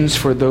relations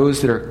for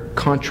those that are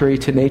contrary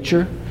to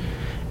nature.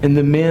 And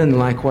the men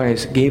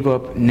likewise gave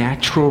up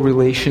natural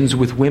relations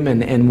with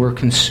women and were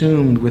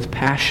consumed with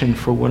passion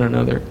for one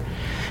another.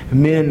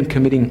 Men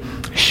committing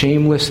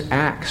shameless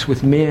acts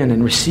with men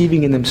and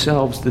receiving in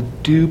themselves the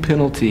due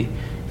penalty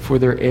for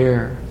their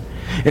error.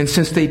 And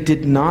since they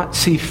did not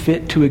see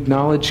fit to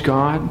acknowledge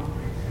God,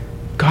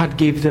 God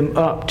gave them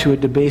up to a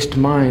debased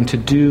mind to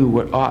do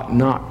what ought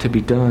not to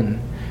be done.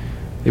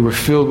 They were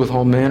filled with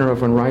all manner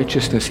of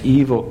unrighteousness,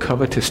 evil,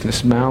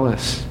 covetousness,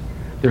 malice.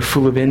 They're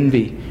full of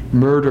envy,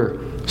 murder,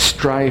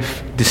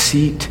 strife,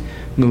 deceit,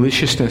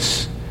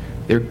 maliciousness.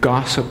 They're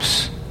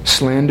gossips,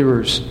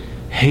 slanderers,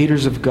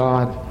 haters of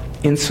God,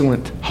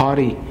 insolent,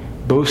 haughty,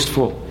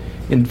 boastful,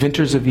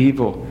 inventors of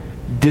evil,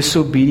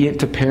 disobedient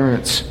to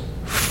parents,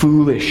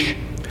 foolish,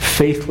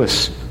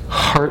 faithless,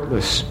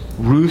 heartless,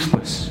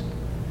 ruthless.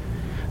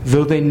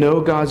 Though they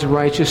know God's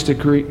righteous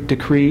decree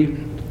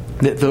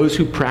that those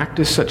who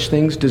practice such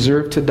things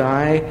deserve to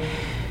die,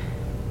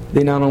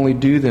 they not only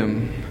do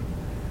them,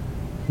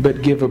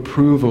 but give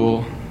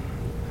approval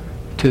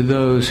to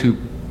those who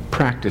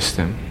practice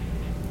them.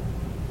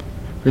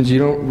 Friends, you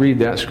don't read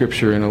that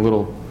scripture in a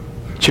little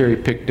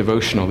cherry-picked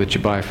devotional that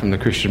you buy from the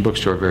Christian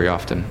bookstore very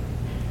often.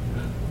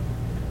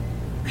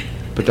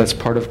 But that's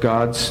part of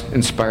God's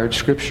inspired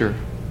scripture.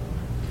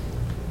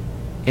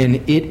 And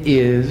it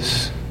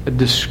is a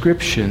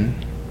description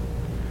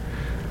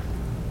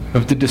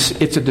of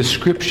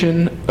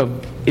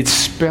it's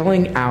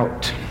spelling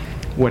out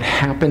what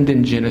happened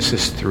in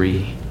Genesis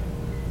 3.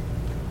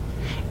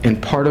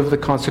 And part of the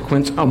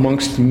consequence,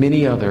 amongst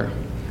many other,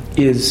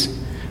 is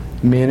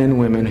men and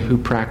women who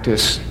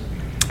practice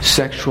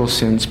sexual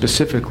sin,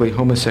 specifically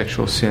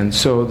homosexual sin.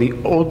 So the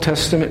Old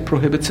Testament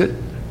prohibits it,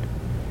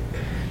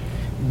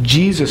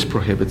 Jesus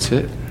prohibits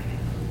it,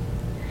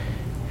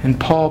 and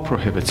Paul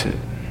prohibits it.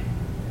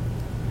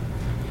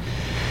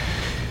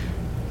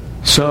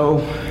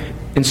 So,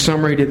 in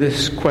summary to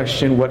this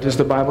question, what does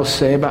the Bible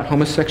say about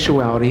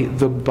homosexuality?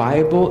 The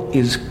Bible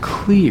is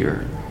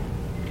clear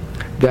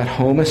that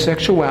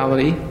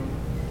homosexuality,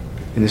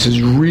 and this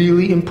is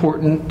really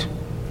important,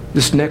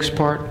 this next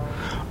part,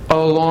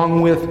 along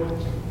with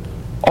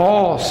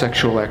all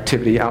sexual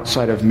activity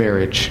outside of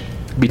marriage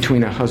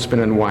between a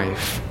husband and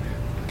wife,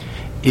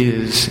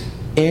 is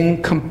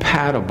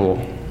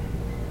incompatible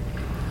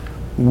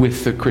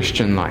with the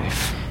Christian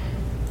life.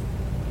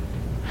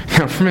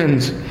 Now,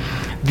 friends,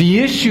 the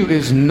issue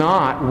is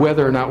not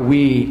whether or not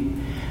we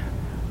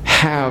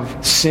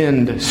have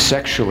sinned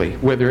sexually,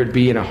 whether it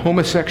be in a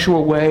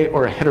homosexual way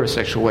or a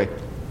heterosexual way.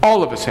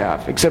 All of us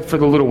have, except for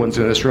the little ones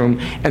in this room,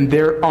 and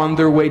they're on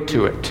their way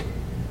to it.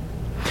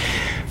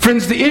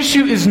 Friends, the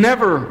issue is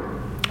never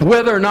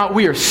whether or not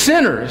we are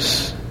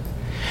sinners.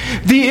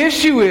 The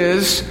issue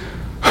is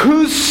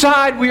whose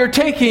side we are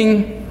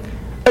taking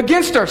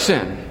against our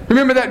sin.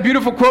 Remember that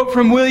beautiful quote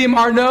from William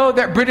Arnault,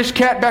 that British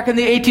cat back in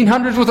the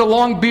 1800s with a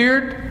long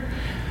beard?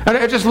 And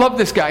I just love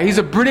this guy. He's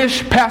a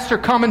British pastor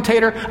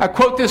commentator. I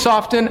quote this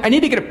often. I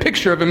need to get a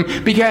picture of him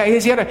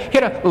because he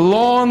had a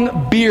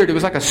long beard. It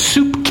was like a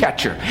soup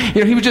catcher.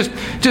 You know, he was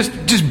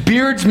just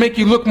beards make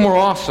you look more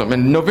awesome.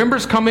 And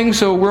November's coming,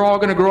 so we're all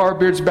going to grow our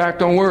beards back.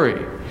 Don't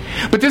worry.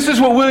 But this is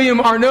what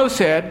William Arnault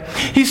said.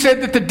 He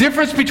said that the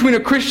difference between a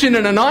Christian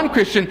and a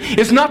non-Christian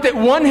is not that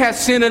one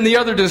has sin and the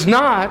other does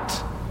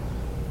not.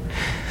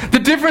 The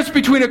difference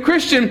between a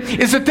Christian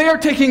is that they are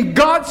taking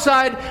God's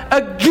side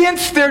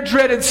against their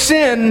dreaded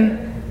sin,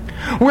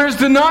 whereas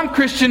the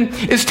non-Christian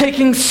is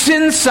taking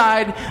sin's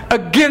side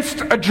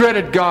against a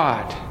dreaded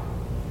God.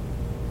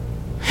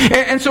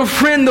 And so,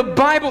 friend, the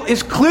Bible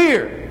is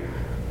clear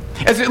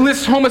as it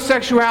lists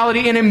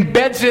homosexuality and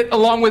embeds it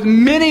along with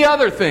many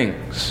other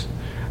things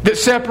that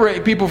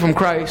separate people from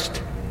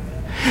Christ,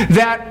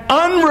 that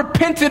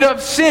unrepented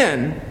of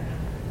sin,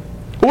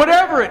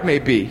 whatever it may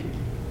be.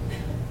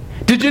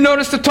 Did you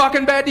notice the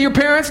talking bad to your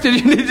parents?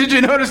 Did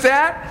you notice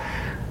that?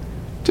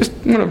 Just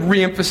want to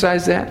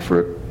reemphasize that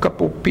for a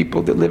couple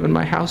people that live in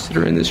my house that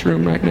are in this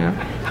room right now.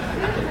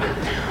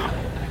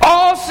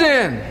 All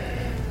sin,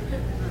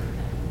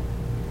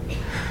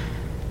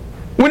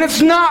 when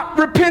it's not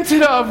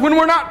repented of, when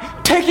we're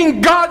not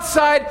taking God's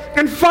side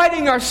and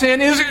fighting our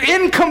sin, is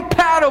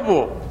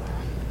incompatible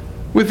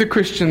with the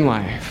Christian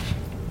life.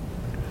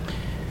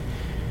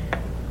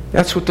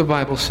 That's what the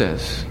Bible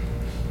says.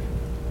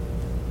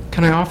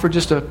 Can I offer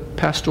just a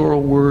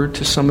pastoral word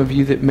to some of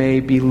you that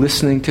may be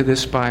listening to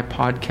this by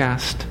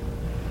podcast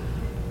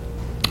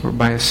or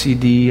by a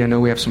CD? I know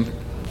we have some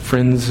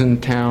friends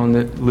in town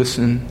that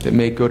listen, that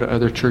may go to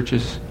other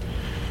churches.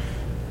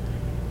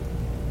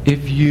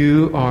 If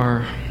you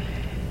are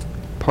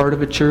part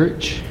of a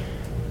church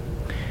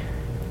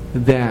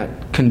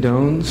that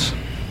condones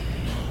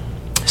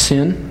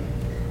sin,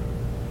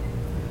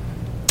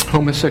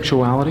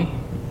 homosexuality,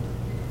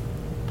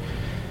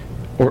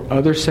 or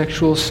other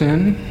sexual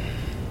sin,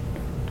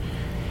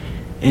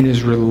 and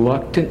is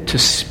reluctant to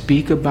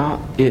speak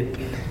about it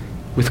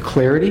with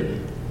clarity,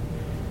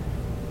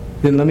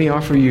 then let me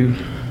offer you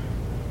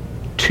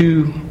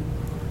two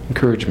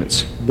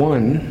encouragements.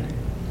 One,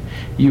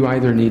 you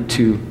either need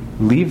to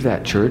leave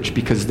that church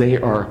because they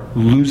are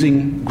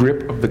losing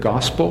grip of the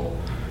gospel.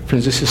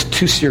 Friends, this is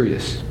too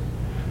serious.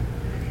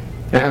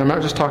 And I'm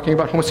not just talking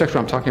about homosexuality,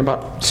 I'm talking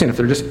about sin. If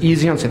they're just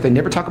easy on sin, if they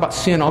never talk about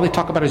sin, all they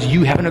talk about is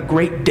you having a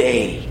great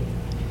day,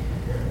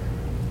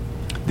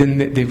 then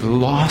they've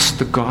lost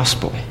the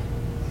gospel.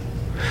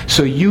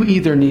 So you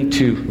either need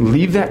to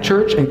leave that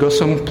church and go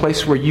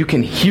someplace where you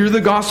can hear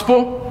the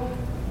gospel,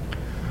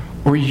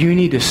 or you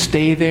need to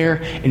stay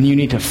there and you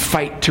need to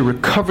fight to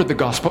recover the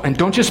gospel. And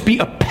don't just be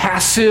a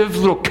passive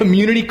little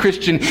community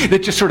Christian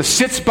that just sort of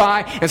sits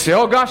by and say,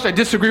 oh gosh, I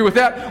disagree with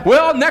that.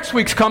 Well, next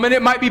week's coming,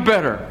 it might be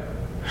better.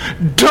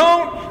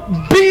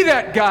 Don't be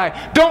that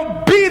guy.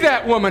 Don't be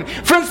that woman.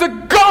 Friends, the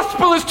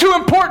gospel is too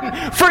important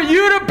for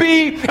you to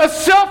be a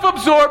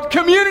self-absorbed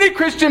community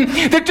Christian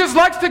that just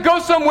likes to go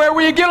somewhere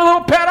where you get a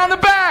little pat on the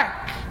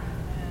back.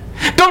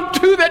 Don't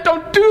do that.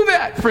 Don't do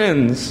that,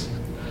 friends.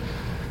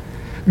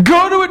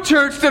 Go to a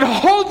church that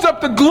holds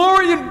up the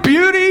glory and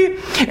beauty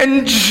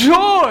and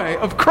joy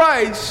of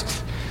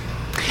Christ,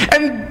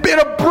 and in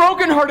a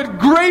brokenhearted,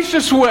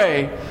 gracious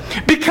way,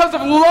 because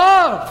of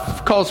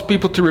love, calls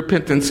people to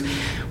repentance,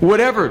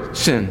 whatever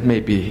sin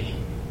may be.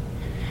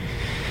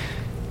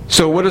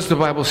 So what does the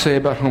Bible say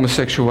about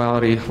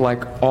homosexuality?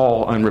 Like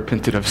all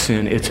unrepented of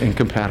sin, it's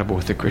incompatible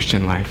with the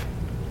Christian life.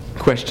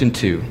 Question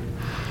 2.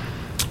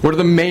 What are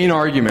the main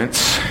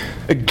arguments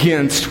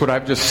against what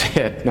I've just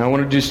said? Now I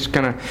want to just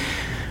kind of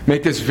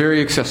make this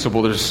very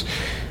accessible. There's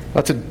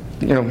lots of,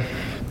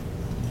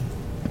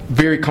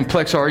 very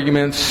complex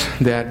arguments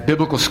that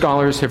biblical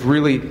scholars have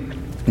really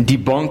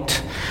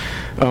debunked.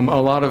 A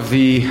lot of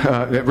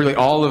really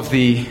all of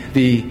the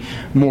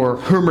more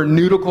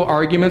hermeneutical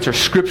arguments or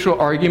scriptural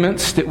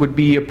arguments that would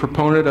be a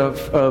proponent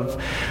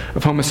of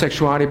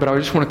homosexuality. But I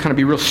just want to kind of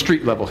be real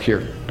street level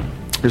here.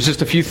 There's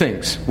just a few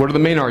things. What are the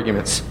main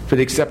arguments for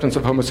the acceptance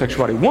of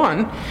homosexuality?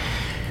 One,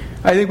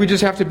 I think we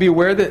just have to be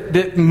aware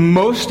that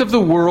most of the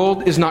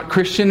world is not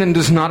Christian and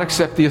does not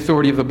accept the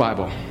authority of the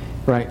Bible.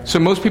 Right? So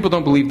most people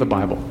don't believe the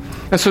Bible.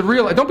 And so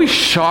don't be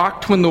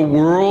shocked when the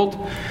world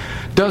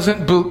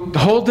doesn't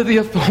hold to the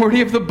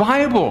authority of the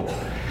Bible.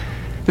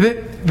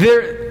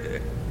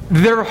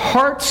 Their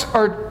hearts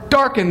are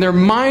darkened. Their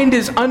mind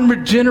is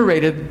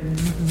unregenerated.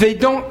 They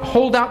don't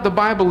hold out the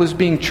Bible as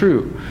being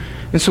true.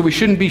 And so we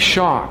shouldn't be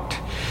shocked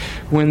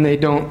when they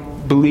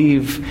don't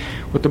believe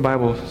what the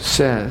Bible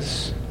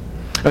says.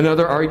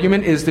 Another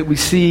argument is that we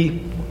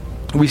see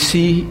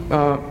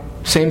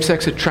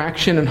same-sex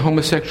attraction and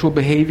homosexual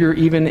behavior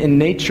even in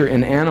nature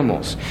in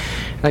animals.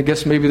 I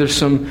guess maybe there's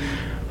some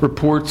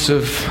reports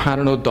of,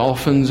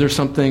 dolphins or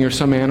something, or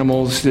some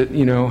animals that,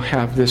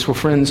 have this. Well,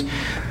 friends,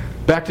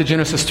 back to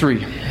Genesis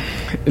 3.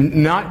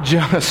 Not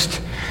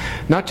just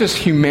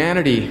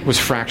humanity was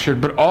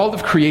fractured, but all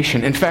of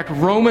creation. In fact,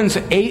 Romans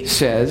 8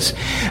 says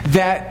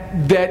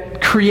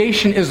that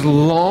creation is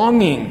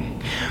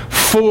longing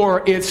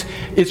for its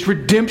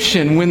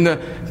redemption when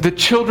the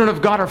children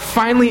of God are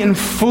finally and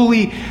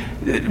fully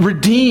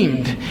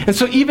redeemed. And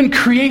so even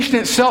creation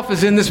itself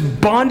is in this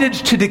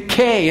bondage to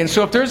decay. And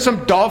so if there's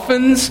some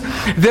dolphins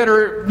that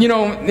are,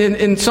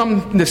 in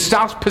the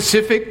South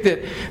Pacific that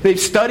they've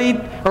studied,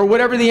 or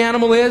whatever the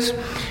animal is,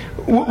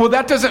 well,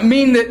 that doesn't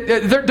mean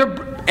that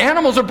their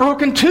animals are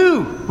broken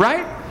too,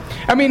 right?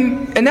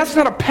 And that's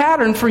not a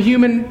pattern for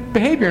human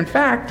behavior. In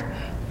fact,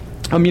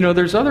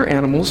 there's other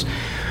animals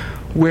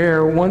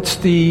where once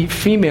the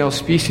female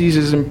species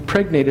is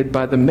impregnated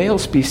by the male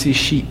species,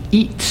 she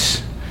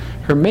eats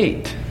her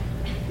mate.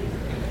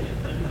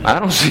 I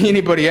don't see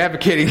anybody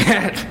advocating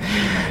that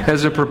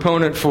as a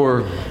proponent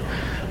for,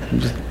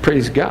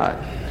 praise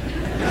God.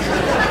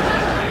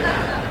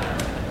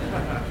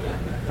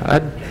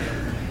 I'd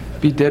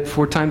be dead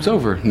 4 times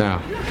over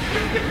now.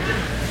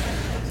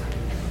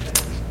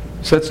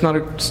 So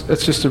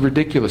that's just a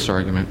ridiculous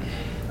argument.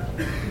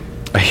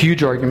 A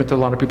huge argument that a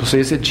lot of people say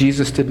is that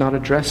Jesus did not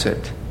address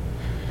it.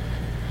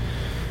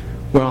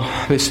 Well,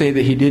 they say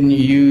that he didn't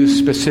use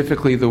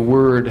specifically the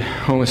word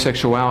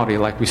homosexuality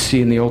like we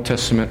see in the Old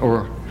Testament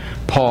or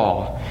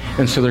Paul.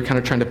 And so they're kind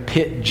of trying to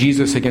pit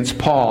Jesus against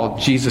Paul.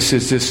 Jesus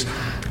is this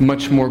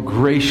much more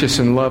gracious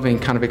and loving,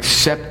 kind of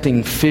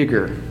accepting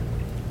figure.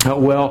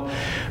 Well,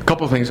 a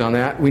couple of things on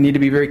that. We need to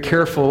be very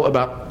careful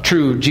about,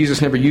 Jesus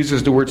never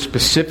uses the word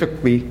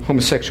specifically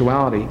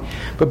homosexuality,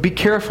 but be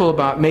careful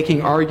about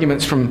making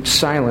arguments from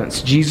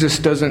silence. Jesus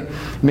doesn't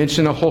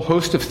mention a whole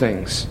host of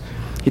things.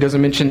 He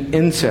doesn't mention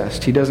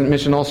incest. He doesn't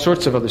mention all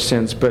sorts of other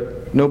sins,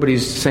 but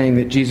nobody's saying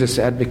that Jesus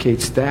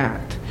advocates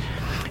that.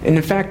 And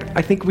in fact,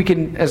 I think we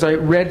can, as I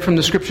read from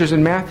the scriptures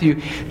in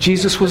Matthew,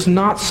 Jesus was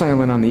not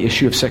silent on the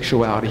issue of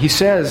sexuality. He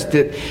says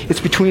that it's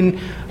between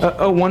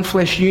a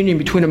one-flesh union,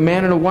 between a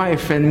man and a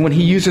wife. And when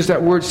he uses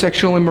that word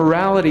sexual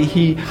immorality,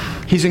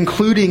 he's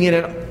including in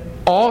it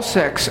all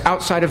sex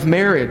outside of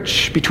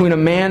marriage, between a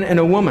man and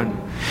a woman.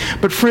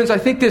 But friends, I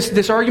think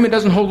this argument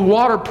doesn't hold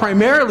water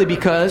primarily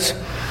because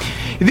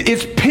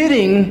it's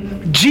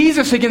pitting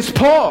Jesus against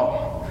Paul.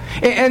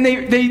 And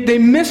they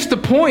miss the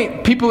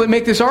point, people that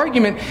make this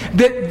argument,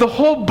 that the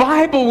whole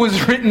Bible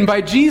was written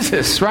by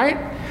Jesus, right?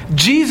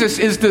 Jesus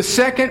is the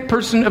second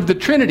person of the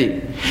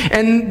Trinity.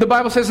 And the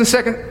Bible says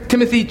in 2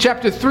 Timothy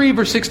chapter 3,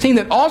 verse 16,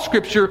 that all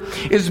Scripture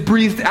is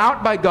breathed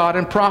out by God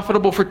and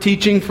profitable for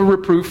teaching, for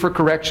reproof, for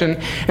correction,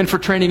 and for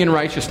training in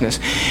righteousness.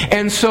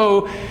 And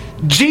so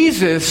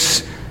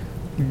Jesus,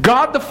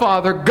 God the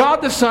Father,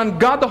 God the Son,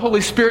 God the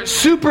Holy Spirit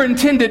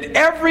superintended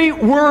every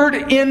word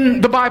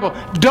in the Bible.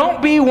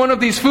 Don't be one of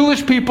these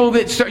foolish people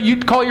that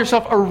you'd call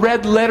yourself a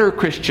red letter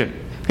Christian.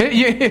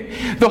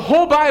 The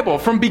whole Bible,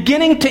 from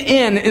beginning to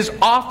end, is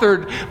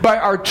authored by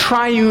our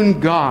triune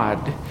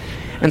God.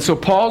 And so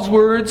Paul's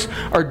words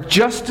are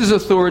just as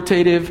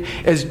authoritative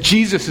as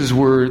Jesus'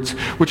 words,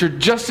 which are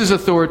just as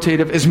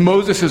authoritative as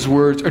Moses'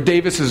 words or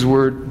David's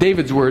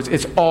words.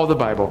 It's all the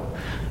Bible,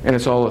 and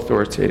it's all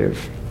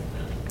authoritative.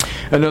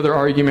 Another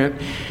argument,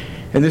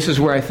 and this is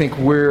where I think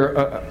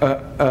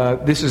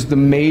this is the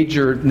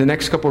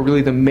next couple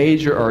really the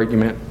major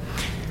argument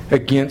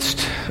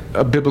against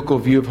a biblical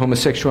view of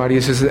homosexuality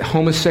is that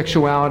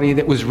homosexuality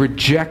that was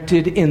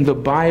rejected in the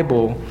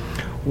Bible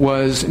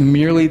was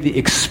merely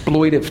the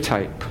exploitive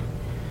type,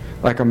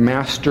 like a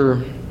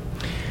master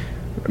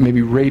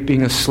maybe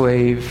raping a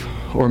slave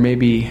or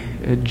maybe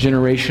a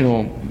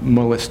generational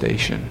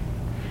molestation.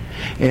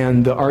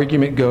 And the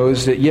argument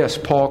goes that, yes,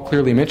 Paul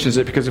clearly mentions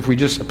it, because if we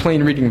just a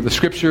plain reading of the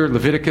Scripture,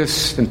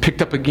 Leviticus, and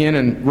picked up again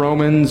in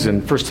Romans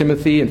and 1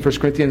 Timothy and 1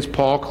 Corinthians,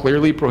 Paul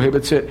clearly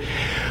prohibits it.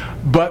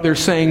 But they're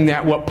saying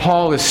that what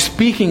Paul is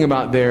speaking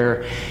about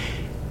there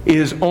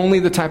is only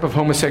the type of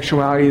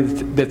homosexuality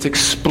that's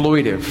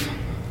exploitive.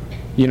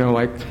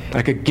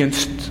 Like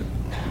against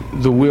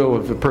the will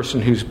of the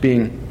person who's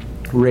being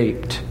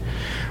raped.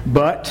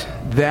 But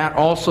that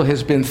also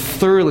has been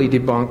thoroughly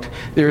debunked.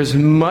 There is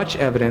much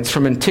evidence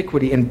from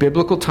antiquity in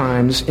biblical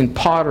times, in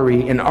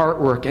pottery, in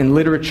artwork, in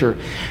literature,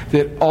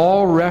 that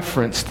all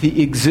reference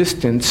the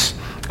existence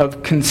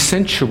of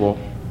consensual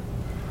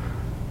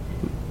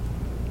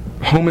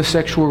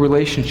homosexual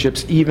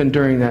relationships even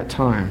during that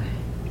time.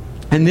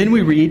 And then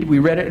we read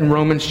it in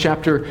Romans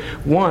chapter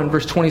 1,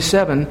 verse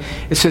 27.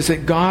 It says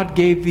that God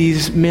gave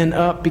these men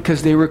up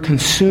because they were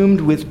consumed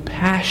with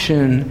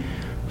passion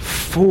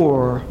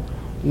for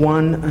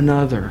one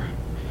another.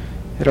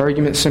 That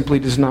argument simply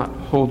does not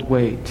hold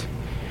weight.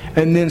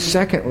 And then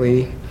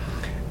secondly,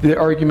 the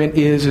argument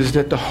is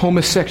that the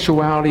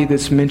homosexuality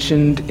that's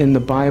mentioned in the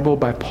Bible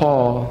by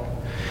Paul,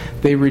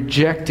 they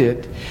reject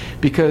it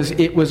because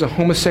it was a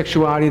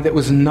homosexuality that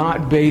was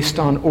not based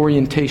on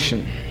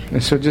orientation.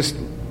 And so just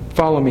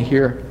follow me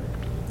here,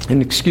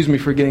 and excuse me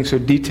for getting so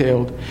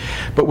detailed,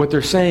 but what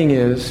they're saying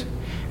is,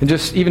 and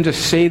just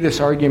say this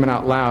argument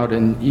out loud,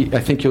 and I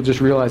think you'll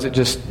just realize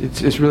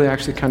it's really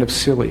actually kind of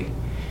silly.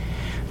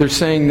 They're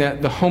saying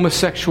that the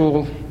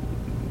homosexual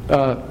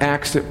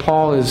acts that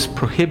Paul is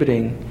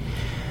prohibiting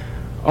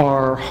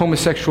are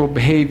homosexual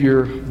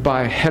behavior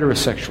by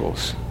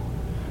heterosexuals,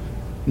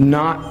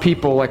 not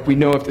people like we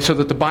know of, so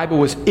that the Bible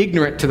was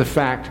ignorant to the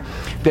fact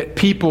that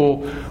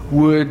people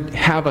would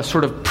have a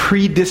sort of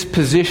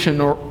predisposition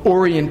or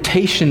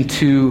orientation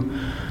to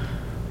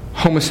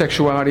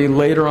homosexuality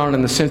later on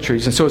in the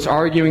centuries. And so it's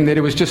arguing that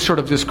it was just sort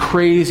of this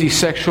crazy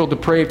sexual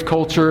depraved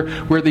culture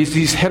where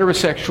these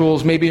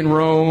heterosexuals, maybe in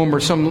Rome or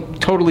some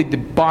totally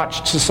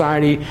debauched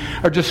society,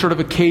 are just sort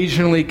of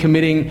occasionally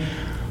committing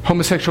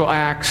homosexual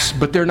acts,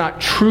 but they're not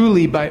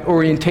truly by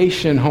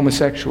orientation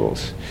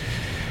homosexuals.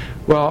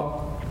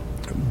 Well,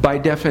 by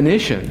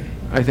definition,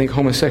 I think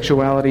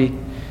homosexuality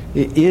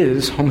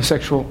is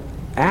homosexual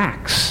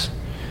acts.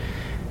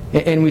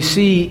 And we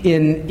see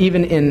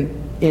even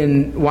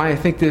in why I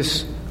think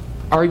this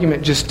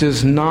argument just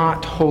does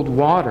not hold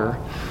water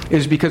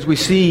is because we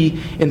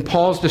see in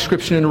Paul's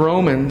description in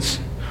Romans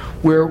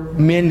where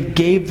men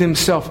gave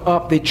themselves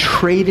up. They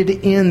traded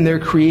in their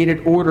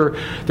created order.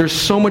 There's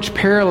so much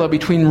parallel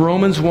between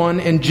Romans 1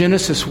 and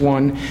Genesis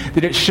 1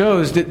 that it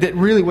shows that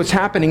really what's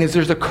happening is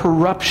there's a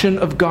corruption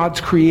of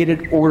God's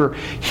created order.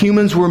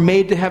 Humans were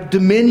made to have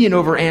dominion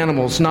over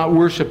animals, not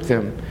worship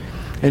them.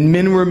 And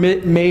men were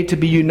made to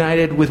be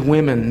united with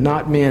women,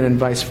 not men, and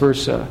vice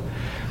versa.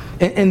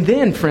 And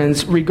then,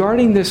 friends,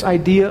 regarding this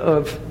idea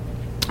of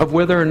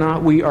whether or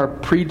not we are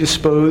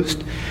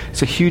predisposed,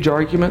 it's a huge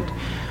argument.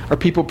 Are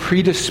people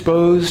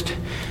predisposed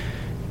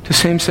to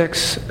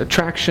same-sex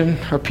attraction?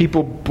 Are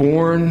people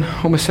born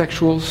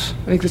homosexuals?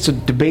 I think that's a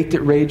debate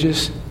that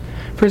rages.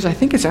 Friends, I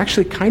think it's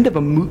actually kind of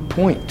a moot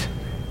point.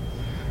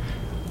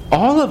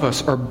 All of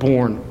us are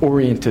born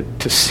oriented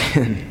to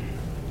sin.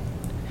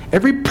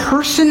 Every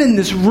person in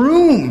this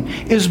room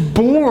is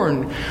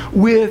born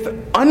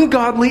with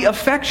ungodly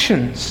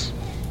affections.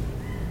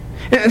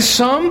 And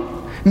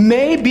some,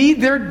 maybe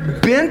their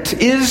bent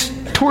is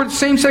towards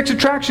same-sex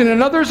attraction,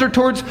 and others are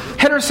towards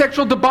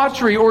heterosexual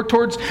debauchery, or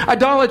towards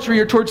idolatry,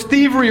 or towards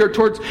thievery, or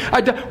towards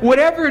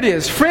whatever it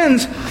is.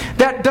 Friends,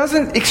 that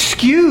doesn't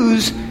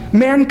excuse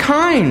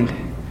mankind.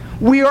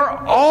 We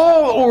are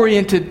all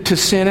oriented to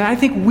sin, and I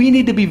think we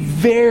need to be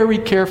very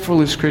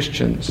careful as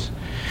Christians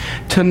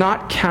to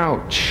not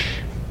couch,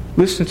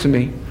 listen to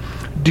me,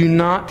 do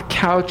not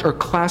couch or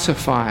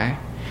classify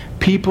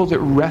people that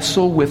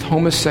wrestle with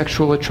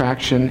homosexual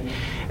attraction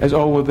as,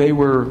 oh, well, they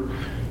were,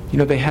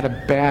 they had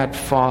a bad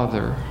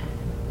father,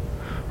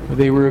 or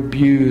they were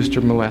abused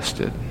or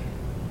molested.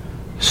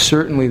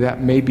 Certainly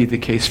that may be the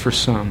case for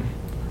some.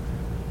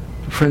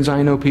 But friends,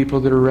 I know people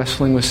that are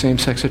wrestling with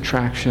same-sex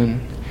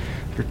attraction.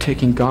 They're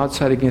taking God's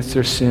side against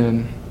their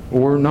sin,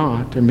 or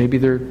not, or maybe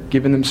they're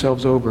giving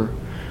themselves over.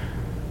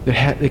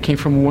 They came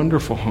from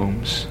wonderful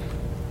homes.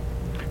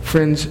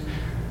 Friends,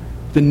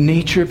 the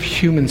nature of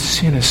human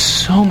sin is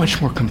so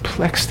much more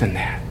complex than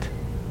that.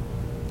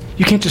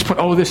 You can't just put,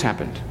 oh, this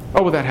happened.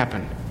 Oh, that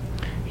happened.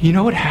 You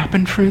know what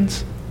happened,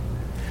 friends?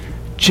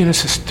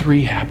 Genesis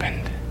 3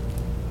 happened.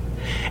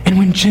 And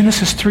when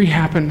Genesis 3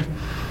 happened,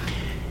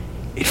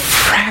 it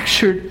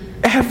fractured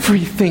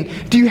everything.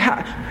 Do you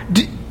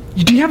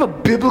have a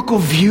biblical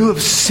view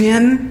of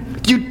sin?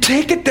 Do you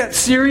take it that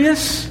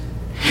serious?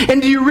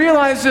 And do you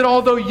realize that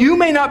although you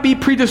may not be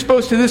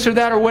predisposed to this or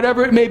that or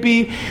whatever it may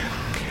be,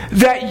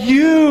 that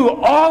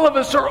all of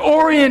us, are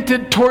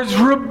oriented towards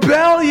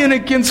rebellion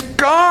against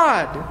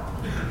God.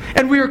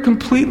 And we are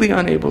completely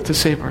unable to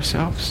save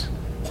ourselves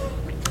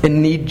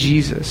and need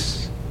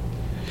Jesus.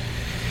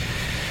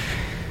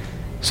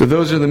 So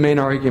those are the main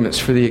arguments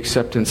for the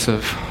acceptance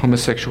of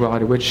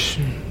homosexuality, which,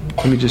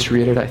 let me just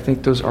read it, I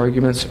think those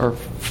arguments are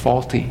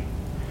faulty.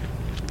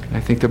 I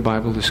think the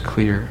Bible is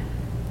clear.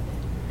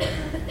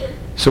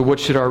 So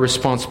what should our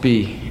response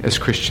be as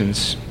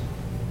Christians?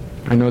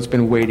 I know it's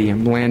been weighty.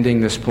 I'm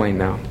landing this plane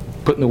now.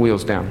 Putting the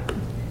wheels down.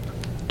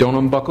 Don't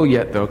unbuckle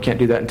yet, though. Can't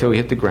do that until we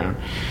hit the ground.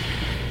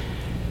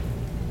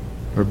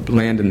 We're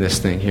landing this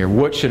thing here.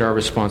 What should our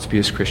response be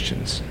as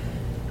Christians?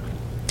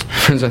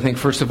 Friends, I think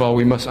first of all,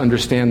 we must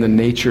understand the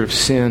nature of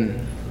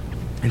sin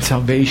and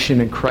salvation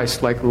and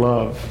Christ-like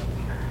love.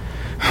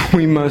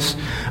 We must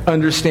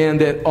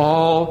understand that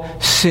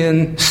all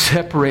sin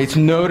separates.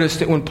 Notice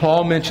that when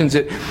Paul mentions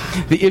it,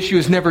 the issue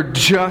is never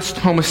just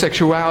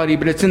homosexuality,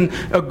 but it's in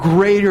a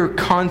greater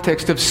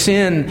context of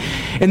sin.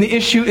 And the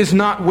issue is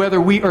not whether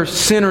we are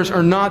sinners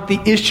or not.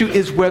 The issue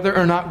is whether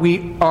or not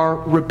we are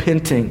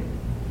repenting.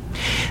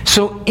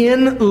 So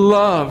in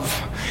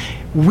love,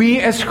 we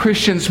as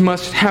Christians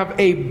must have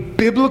a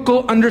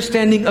biblical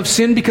understanding of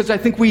sin, because I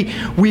think we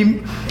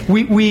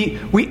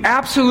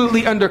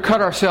absolutely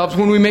undercut ourselves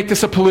when we make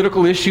this a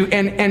political issue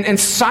and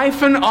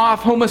siphon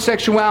off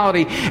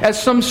homosexuality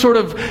as some sort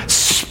of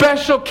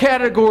special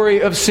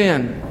category of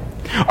sin.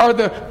 Are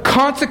the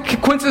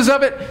consequences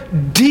of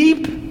it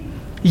deep?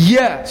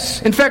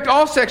 Yes. In fact,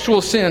 all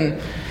sexual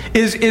sin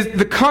is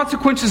the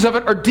consequences of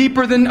it are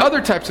deeper than other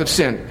types of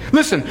sin.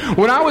 Listen,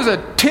 when I was a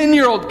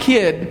 10-year-old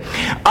kid,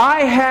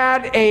 I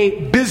had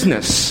a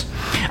business.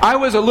 I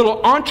was a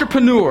little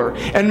entrepreneur,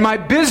 and my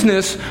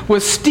business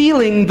was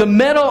stealing the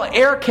metal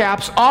air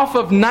caps off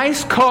of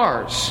nice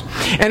cars.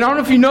 And I don't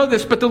know if you know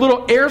this, but the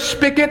little air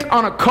spigot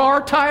on a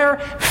car tire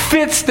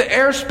fits the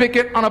air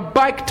spigot on a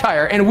bike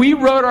tire. And we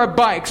rode our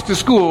bikes to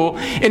school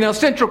in El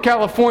Centro,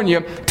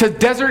 California, to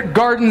Desert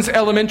Gardens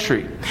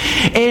Elementary.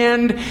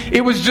 And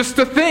it was just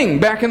a thing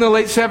back in the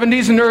late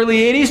 70s and early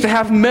 80s to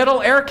have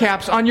metal air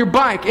caps on your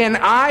bike. And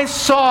I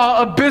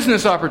saw a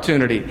business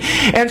opportunity.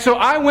 And so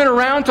I went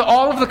around to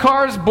all of the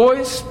cars.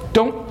 Boys,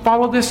 don't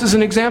follow this as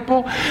an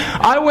example.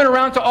 I went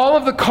around to all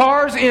of the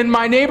cars in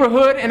my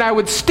neighborhood and I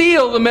would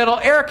steal the metal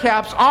air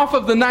caps off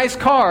of the nice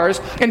cars.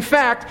 In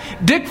fact,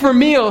 Dick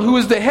Vermeil, who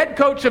was the head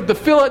coach of the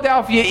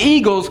Philadelphia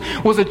Eagles,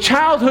 was a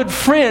childhood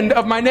friend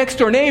of my next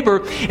door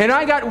neighbor, and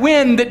I got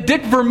wind that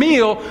Dick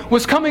Vermeil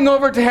was coming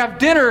over to have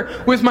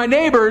dinner with my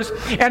neighbors,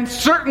 and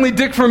certainly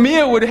Dick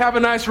Vermeil would have a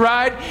nice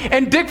ride.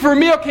 And Dick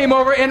Vermeil came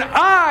over and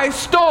I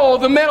stole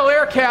the metal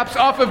air caps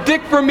off of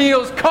Dick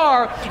Vermeil's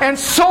car and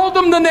sold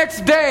them the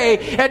next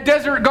day at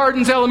Desert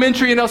Gardens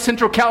Elementary in El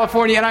Centro,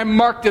 California, and I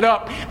marked it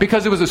up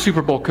because it was a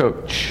Super Bowl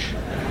coach.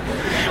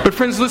 But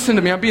friends, listen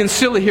to me. I'm being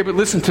silly here, but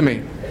listen to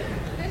me.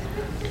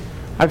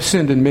 I've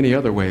sinned in many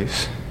other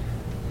ways.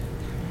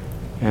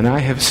 And I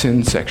have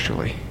sinned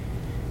sexually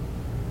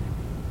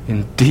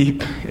in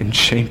deep and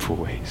shameful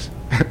ways.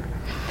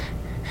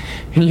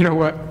 And you know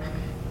what?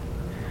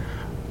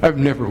 I've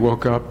never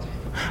woke up.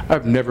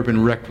 I've never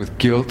been wrecked with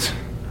guilt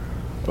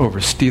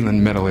over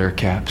stealing metal air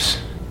caps.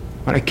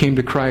 When I came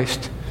to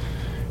Christ,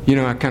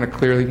 I kind of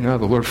clearly, no,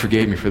 the Lord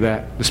forgave me for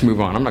that. Let's move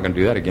on. I'm not going to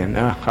do that again.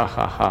 Ha, ha,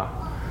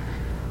 ha.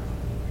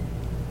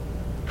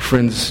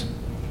 Friends,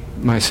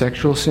 my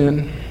sexual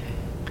sin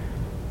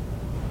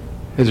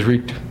has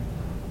wreaked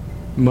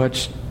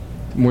much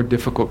more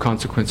difficult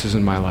consequences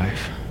in my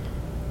life.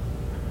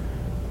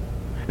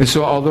 And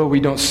so although we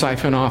don't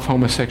siphon off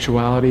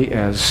homosexuality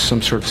as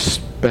some sort of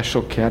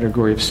special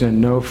category of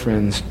sin, no,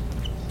 friends,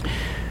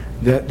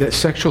 that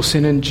sexual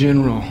sin in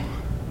general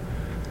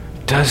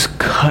does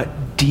cut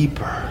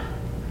deeper,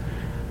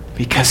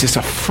 because it's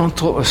a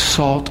frontal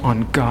assault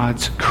on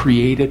God's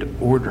created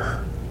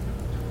order.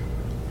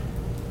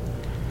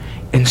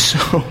 And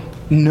so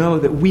know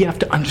that we have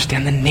to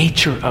understand the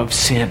nature of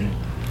sin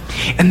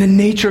and the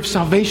nature of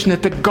salvation,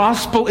 that the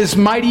gospel is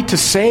mighty to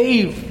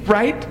save,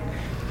 right?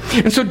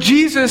 And so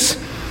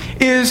Jesus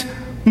is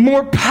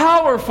more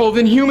powerful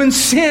than human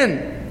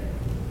sin.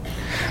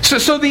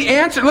 So the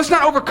answer, let's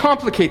not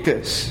overcomplicate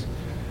this.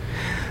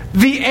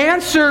 The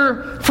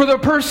answer for the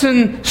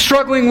person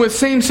struggling with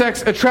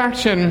same-sex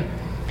attraction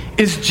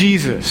is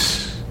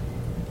Jesus.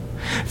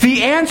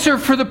 The answer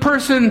for the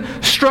person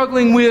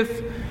struggling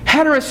with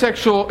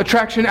heterosexual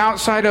attraction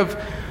outside of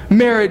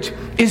marriage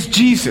is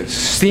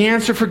Jesus. The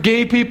answer for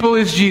gay people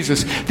is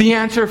Jesus. The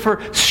answer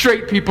for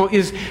straight people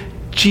is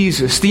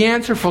Jesus. The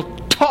answer for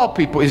tall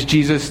people is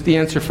Jesus. The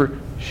answer for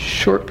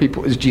short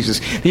people is Jesus.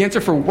 The answer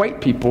for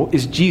white people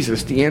is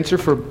Jesus. The answer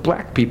for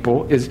black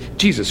people is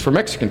Jesus. For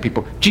Mexican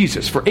people,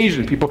 Jesus. For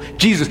Asian people,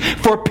 Jesus.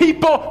 For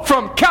people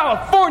from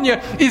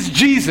California is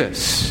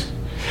Jesus.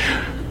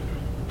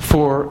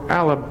 For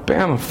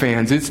Alabama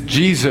fans, it's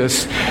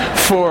Jesus.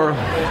 For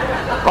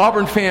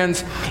Auburn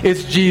fans,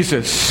 it's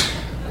Jesus.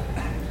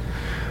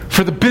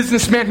 For the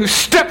businessman who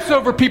steps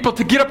over people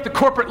to get up the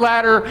corporate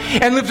ladder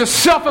and lives a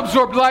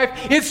self-absorbed life,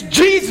 it's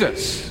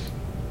Jesus.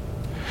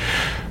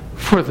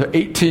 For the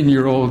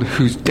 18-year-old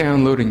who's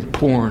downloading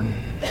porn,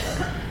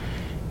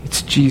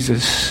 it's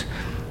Jesus.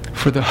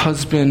 For the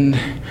husband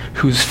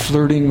who's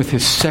flirting with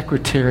his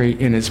secretary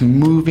and is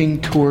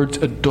moving towards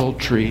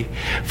adultery,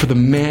 for the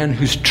man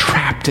who's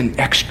trapped in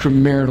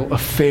extramarital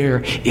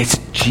affair, it's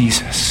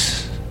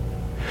Jesus.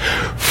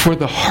 For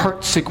the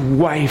heartsick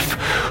wife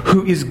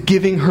who is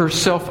giving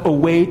herself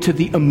away to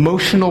the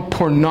emotional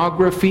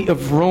pornography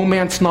of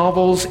romance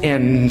novels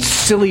and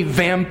silly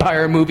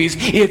vampire movies,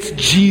 it's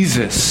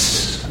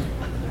Jesus.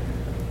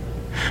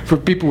 For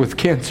people with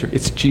cancer,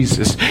 it's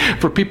Jesus.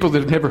 For people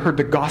that have never heard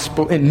the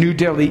gospel in New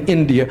Delhi,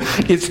 India,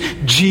 it's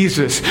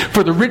Jesus.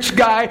 For the rich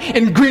guy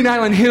in Green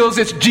Island Hills,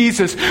 it's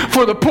Jesus.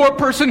 For the poor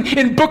person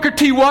in Booker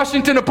T.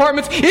 Washington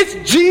apartments,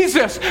 it's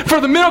Jesus. For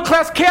the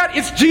middle-class cat,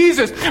 it's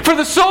Jesus. For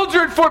the soldier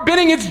at Fort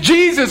Benning, it's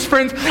Jesus,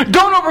 friends.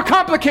 Don't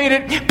overcomplicate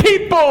it.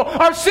 People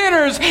are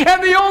sinners,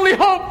 and the only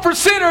hope for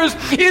sinners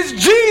is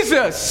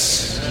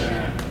Jesus.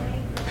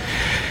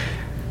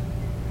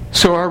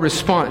 So our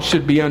response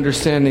should be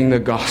understanding the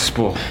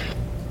gospel.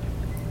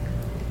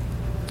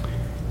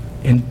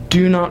 And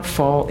do not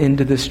fall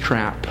into this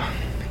trap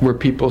where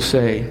people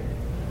say,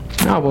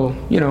 oh, well,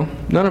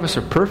 none of us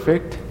are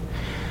perfect.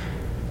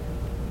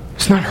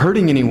 It's not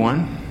hurting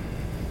anyone,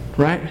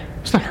 right?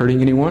 It's not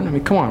hurting anyone. I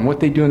mean, come on, what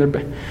they do in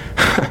their...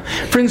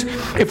 Friends,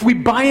 if we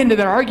buy into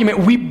that argument,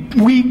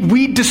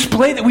 we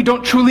display that we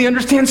don't truly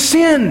understand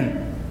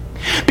sin.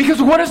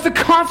 Because what is the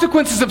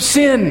consequences of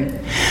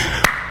sin?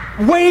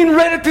 Wayne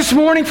read it this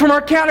morning from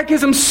our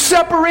catechism.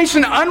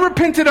 Separation,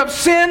 unrepented of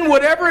sin,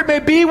 whatever it may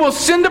be, will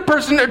send a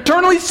person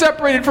eternally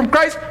separated from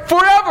Christ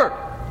forever.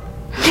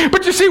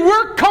 But you see,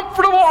 we're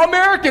comfortable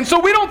Americans,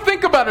 so we don't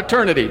think about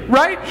eternity,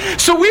 right?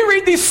 So we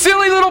read these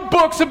silly little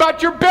books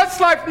about your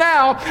best life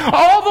now,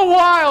 all the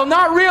while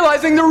not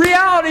realizing the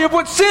reality of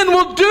what sin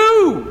will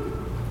do.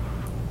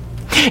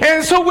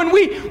 And so when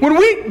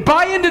we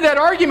buy into that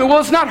argument, well,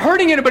 it's not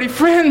hurting anybody.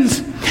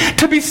 Friends,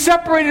 to be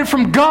separated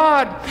from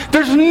God,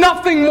 there's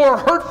nothing more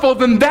hurtful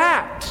than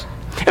that.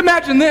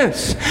 Imagine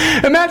this.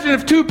 Imagine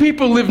if two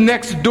people lived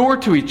next door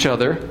to each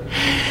other,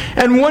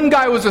 and one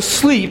guy was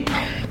asleep,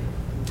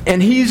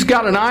 and he's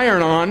got an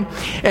iron on,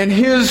 and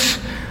his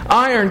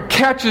iron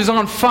catches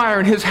on fire,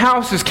 and his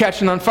house is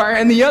catching on fire,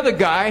 and the other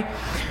guy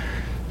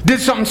did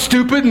something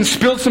stupid and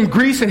spilled some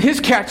grease, and his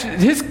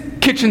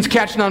kitchen's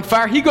catching on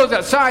fire. He goes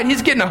outside.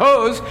 He's getting a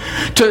hose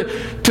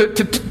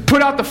to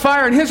put out the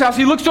fire in his house.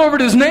 He looks over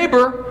at his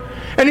neighbor,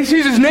 and he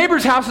sees his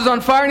neighbor's house is on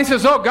fire, and he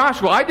says, oh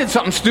gosh, well, I did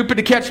something stupid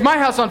to catch my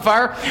house on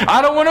fire.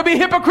 I don't want to be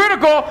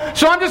hypocritical,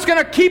 so I'm just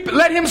going to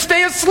let him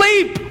stay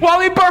asleep while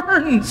he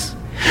burns.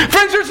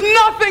 Friends, there's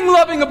nothing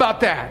loving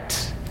about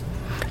that.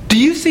 Do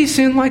you see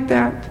sin like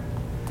that?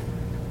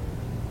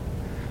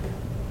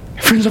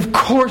 Friends, of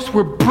course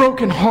we're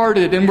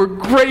brokenhearted and we're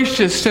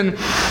gracious and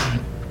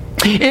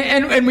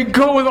we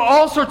go with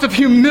all sorts of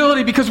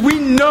humility because we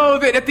know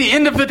that at the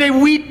end of the day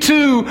we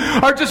too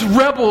are just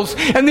rebels,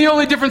 and the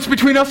only difference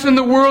between us and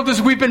the world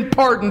is we've been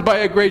pardoned by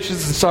a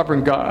gracious and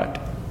sovereign God.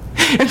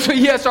 And so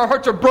yes, our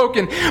hearts are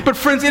broken, but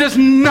friends, it is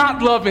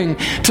not loving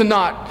to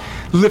not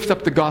lift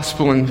up the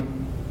gospel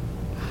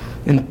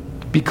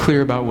and be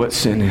clear about what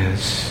sin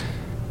is.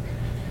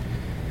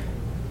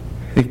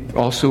 I think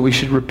also we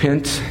should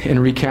repent and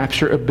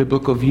recapture a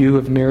biblical view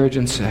of marriage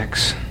and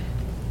sex.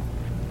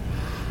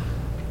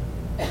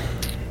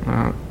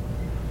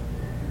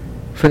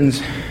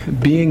 Friends,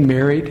 being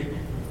married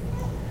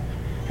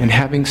and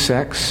having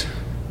sex,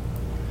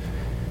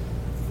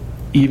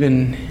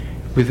 even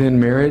within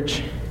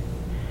marriage,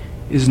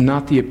 is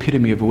not the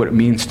epitome of what it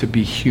means to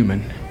be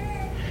human.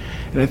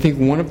 And I think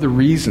one of the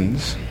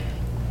reasons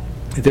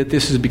that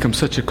this has become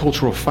such a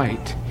cultural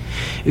fight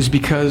is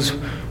because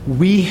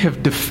we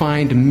have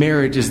defined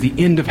marriage as the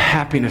end of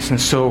happiness,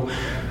 and so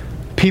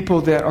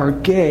people that are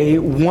gay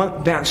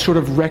want that sort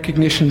of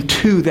recognition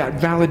too, that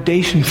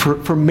validation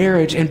for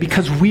marriage. And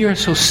because we are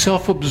so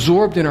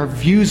self-absorbed in our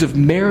views of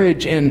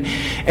marriage and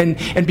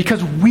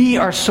because we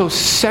are so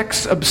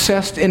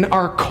sex-obsessed in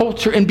our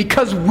culture, and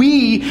because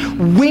we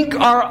wink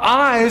our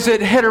eyes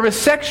at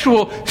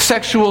heterosexual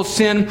sexual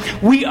sin,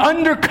 we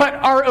undercut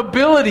our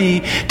ability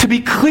to be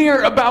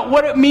clear about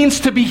what it means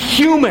to be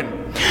human.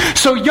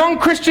 So young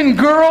Christian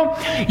girl,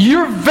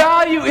 your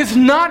value is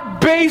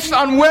not based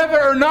on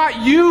whether or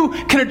not you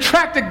can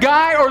attract a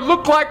guy or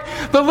look like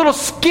the little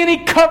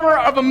skinny cover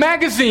of a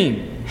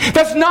magazine.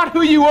 That's not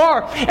who you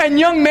are. And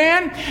young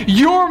man,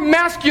 your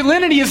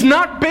masculinity is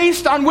not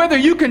based on whether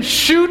you can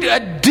shoot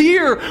a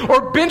deer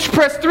or bench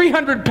press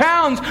 300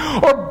 pounds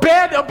or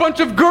bed a bunch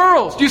of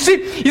girls. You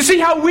see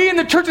how we in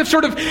the church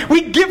have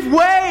we give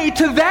way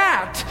to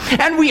that.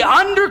 And we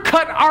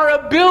undercut our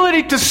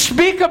ability to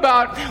speak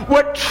about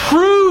what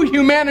true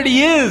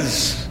humanity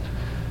is.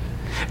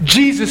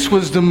 Jesus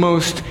was the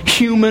most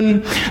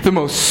human, the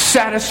most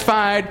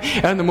satisfied,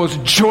 and the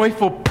most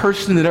joyful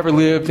person that ever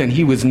lived, and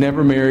he was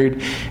never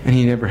married, and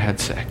he never had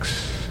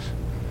sex.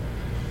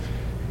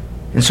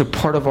 And so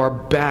part of our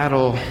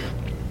battle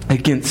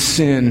against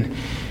sin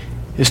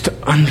is to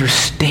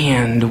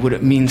understand what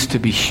it means to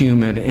be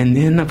human. And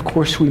then, of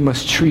course, we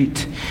must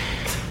treat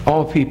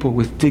all people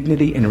with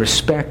dignity and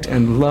respect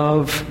and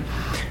love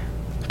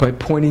by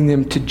pointing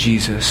them to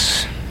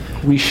Jesus.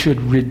 We should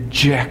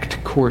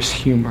reject coarse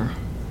humor.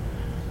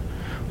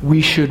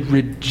 We should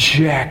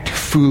reject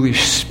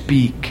foolish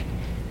speak.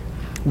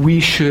 We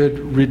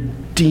should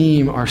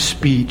redeem our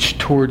speech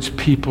towards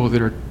people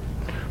that are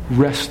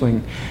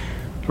wrestling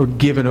or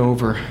given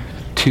over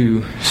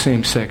to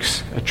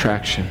same-sex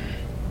attraction.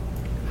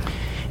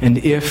 And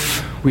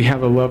if we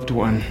have a loved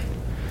one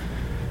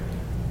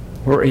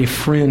or a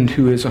friend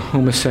who is a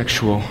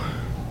homosexual,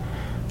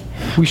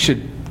 we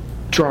should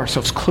draw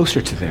ourselves closer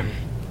to them.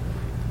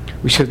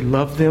 We should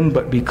love them,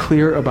 but be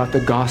clear about the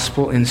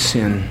gospel and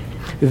sin.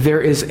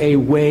 There is a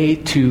way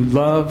to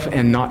love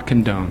and not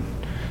condone.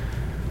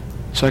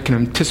 So I can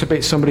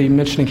anticipate somebody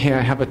mentioning, hey,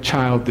 I have a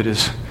child that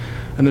is,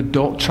 an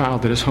adult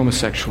child that is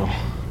homosexual,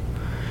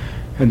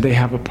 and they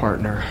have a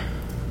partner.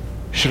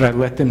 Should I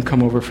let them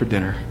come over for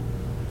dinner?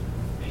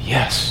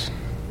 Yes.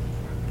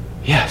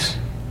 Yes.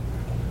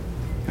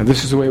 Now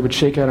this is the way it would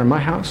shake out in my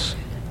house.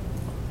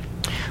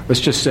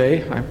 Let's just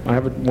say I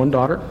have one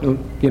daughter,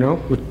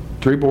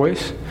 with 3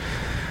 boys.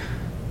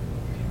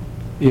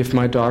 If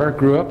my daughter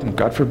grew up, and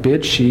God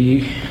forbid,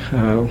 she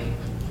got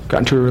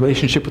into a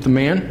relationship with a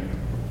man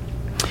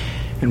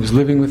and was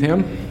living with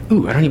him.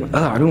 I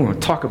don't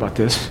want to talk about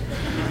this.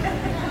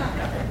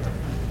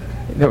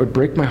 That would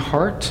break my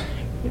heart,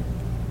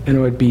 and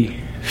I would be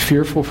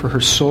fearful for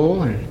her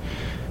soul, and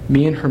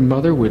me and her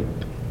mother would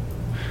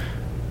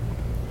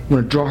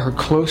want to draw her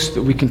close so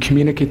that we can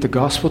communicate the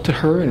gospel to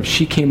her. And if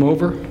she came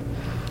over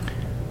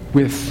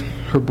with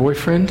her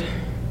boyfriend,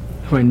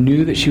 who I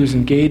knew that she was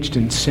engaged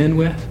in sin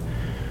with,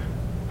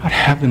 I'd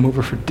have them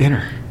over for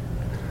dinner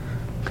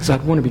because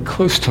I'd want to be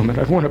close to them, and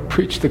I'd want to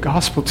preach the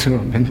gospel to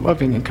them in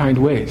loving and kind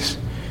ways.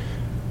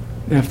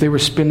 And if they were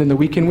spending the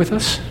weekend with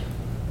us,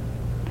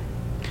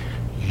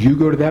 you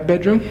go to that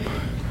bedroom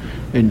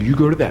and you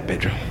go to that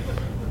bedroom.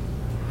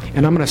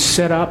 And I'm going to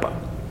set up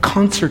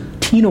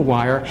concertina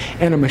wire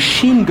and a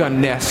machine gun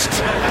nest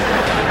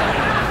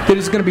that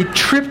is going to be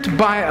tripped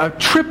by a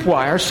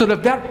tripwire so that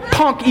if that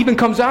punk even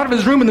comes out of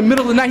his room in the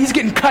middle of the night, he's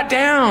getting cut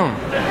down.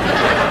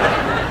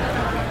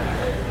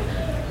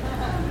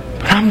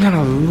 I'm going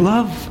to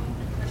love.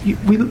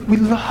 We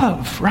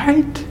love,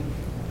 right?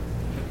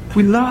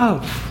 We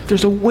love.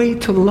 There's a way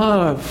to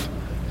love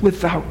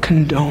without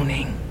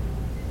condoning.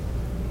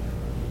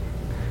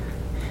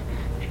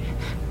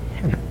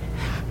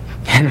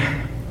 And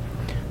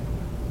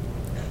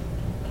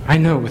I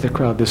know with a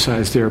crowd this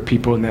size, there are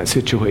people in that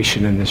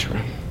situation in this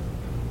room.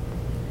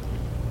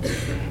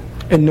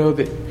 And know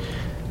that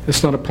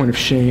it's not a point of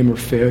shame or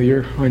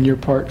failure on your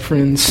part,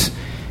 friends.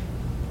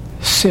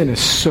 Sin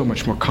is so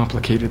much more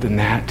complicated than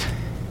that.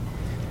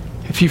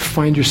 If you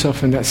find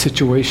yourself in that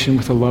situation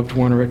with a loved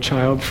one or a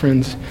child,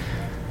 friends,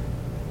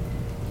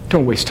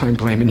 don't waste time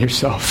blaming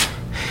yourself.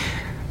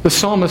 The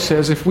psalmist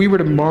says, if we were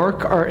to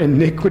mark our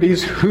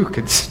iniquities, who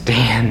could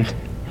stand?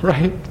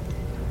 Right?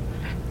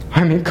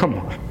 I mean, come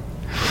on.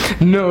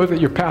 Know that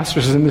your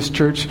pastors in this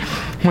church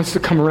wants to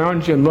come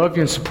around you and love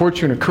you and support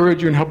you and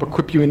encourage you and help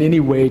equip you in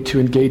any way to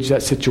engage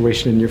that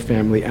situation in your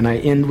family. And I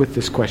end with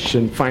this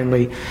question,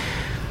 finally.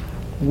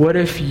 What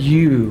if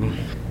you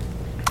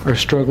are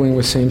struggling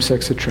with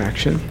same-sex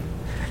attraction?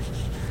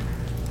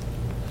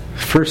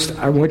 First,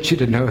 I want you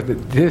to know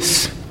that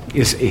this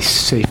is a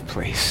safe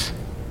place.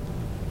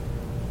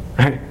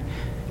 Right?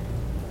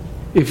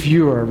 If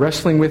you are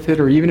wrestling with it,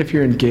 or even if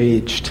you're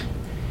engaged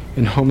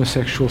in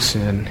homosexual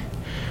sin,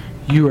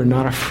 you are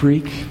not a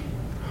freak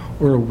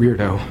or a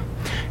weirdo.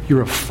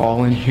 You're a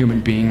fallen human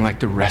being like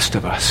the rest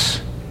of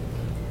us.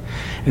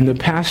 And the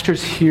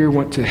pastors here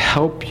want to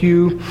help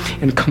you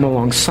and come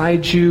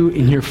alongside you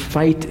in your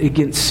fight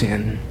against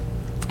sin.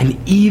 And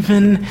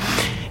even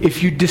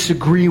if you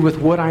disagree with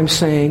what I'm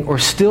saying or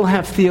still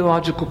have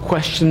theological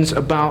questions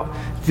about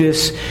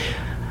this,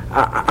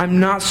 I'm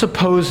not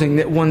supposing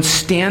that one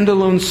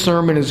standalone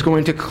sermon is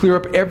going to clear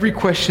up every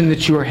question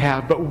that you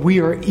have, but we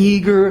are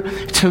eager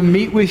to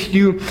meet with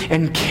you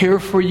and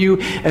care for you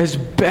as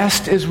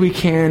best as we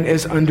can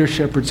as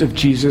under-shepherds of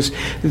Jesus.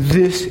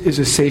 This is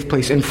a safe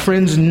place. And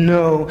friends,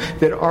 know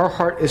that our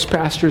heart as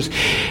pastors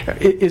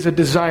is a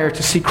desire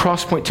to see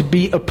Crosspoint to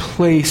be a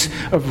place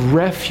of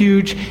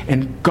refuge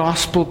and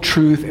gospel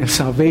truth and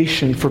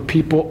salvation for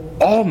people,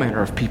 all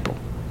manner of people,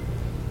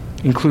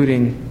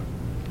 including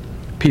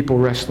people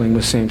wrestling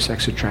with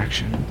same-sex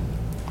attraction.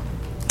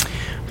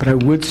 But I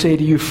would say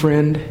to you,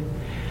 friend,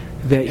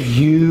 that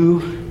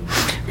you,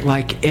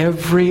 like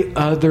every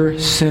other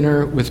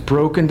sinner with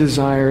broken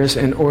desires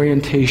and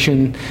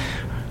orientation,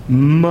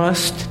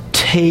 must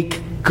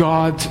take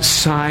God's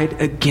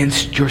side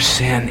against your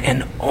sin.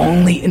 And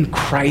only in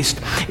Christ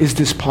is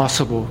this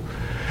possible.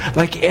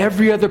 Like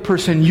every other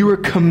person, you are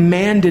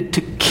commanded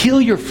to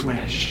kill your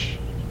flesh.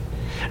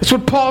 That's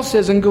what Paul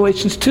says in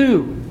Galatians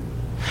 2.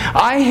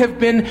 I have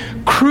been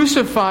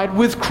crucified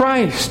with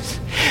Christ.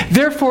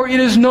 Therefore,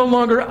 it is no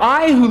longer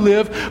I who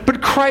live,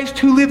 but Christ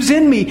who lives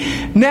in me.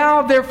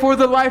 Now, therefore,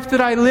 the life that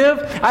I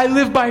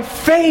live by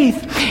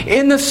faith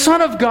in the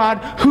Son of God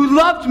who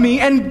loved me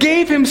and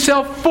gave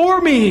himself for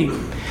me.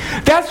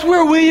 That's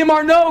where William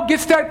Arnault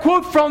gets that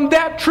quote from,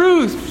 that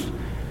truth.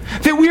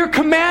 That we are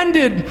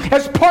commanded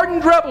as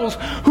pardoned rebels,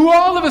 who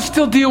all of us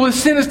still deal with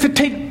sin, is to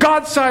take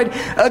God's side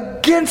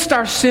against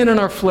our sin and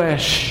our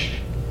flesh.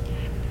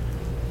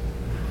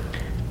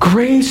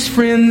 Grace,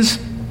 friends,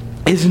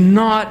 is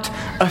not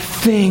a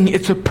thing.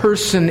 It's a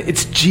person.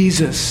 It's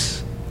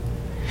Jesus.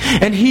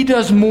 And He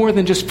does more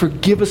than just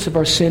forgive us of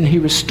our sin. He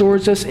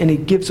restores us and He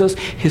gives us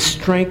His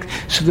strength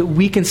so that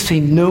we can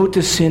say no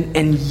to sin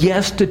and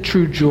yes to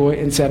true joy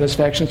and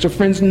satisfaction. So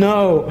friends,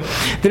 know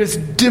that as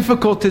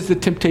difficult as the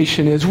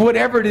temptation is,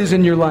 whatever it is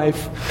in your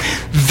life,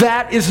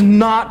 that is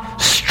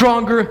not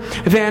stronger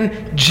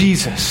than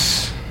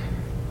Jesus.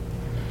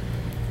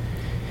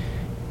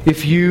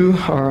 If you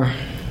are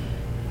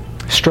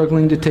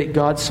struggling to take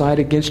God's side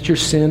against your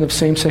sin of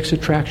same-sex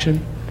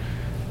attraction,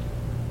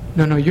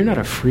 no, you're not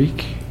a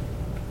freak.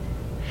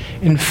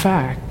 In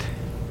fact,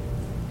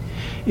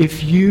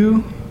 if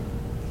you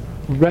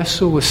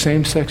wrestle with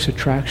same-sex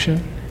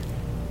attraction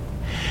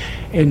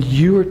and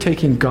you are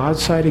taking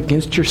God's side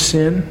against your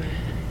sin,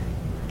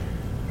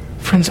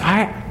 friends,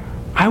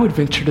 I would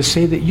venture to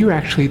say that you're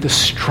actually the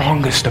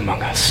strongest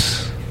among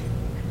us.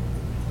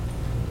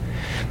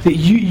 That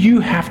you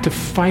have to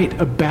fight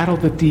a battle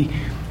that the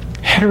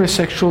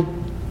heterosexual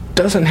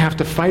doesn't have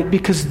to fight,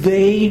 because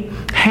they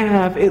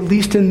have, at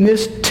least in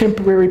this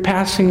temporary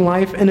passing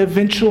life, an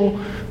eventual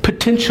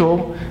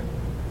potential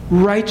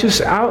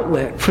righteous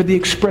outlet for the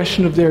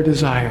expression of their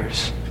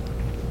desires.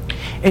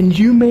 And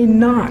you may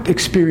not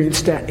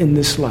experience that in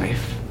this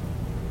life.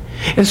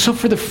 And so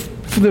for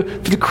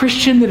the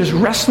Christian that is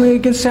wrestling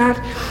against that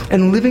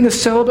and living a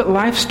celibate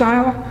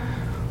lifestyle,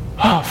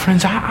 oh,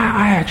 friends,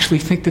 I actually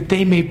think that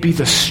they may be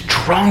the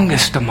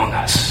strongest among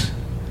us.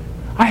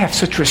 I have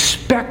such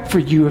respect for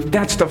you if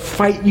that's the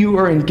fight you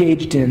are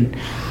engaged in.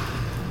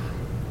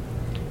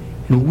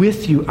 And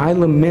with you, I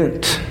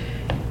lament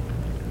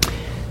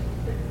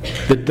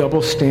the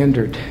double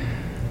standard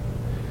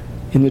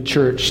in the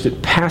church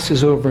that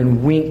passes over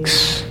and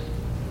winks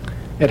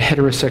at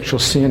heterosexual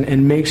sin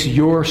and makes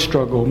your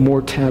struggle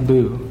more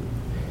taboo.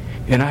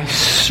 And I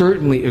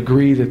certainly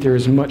agree that there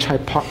is much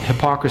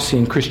hypocrisy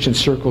in Christian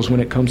circles when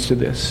it comes to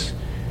this.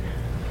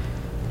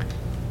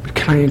 But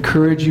can I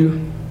encourage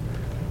you,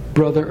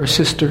 brother or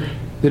sister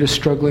that is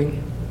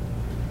struggling,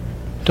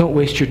 don't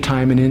waste your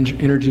time and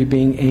energy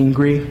being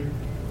angry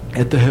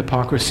at the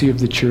hypocrisy of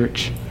the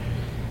church.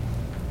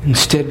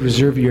 Instead,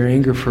 reserve your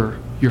anger for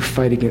your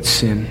fight against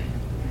sin,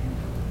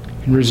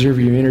 and reserve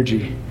your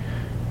energy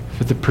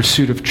for the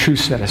pursuit of true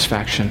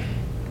satisfaction,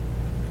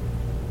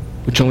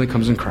 which only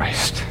comes in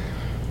Christ.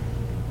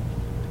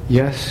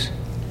 Yes,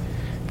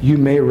 you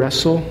may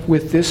wrestle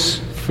with this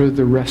for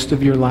the rest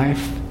of your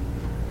life,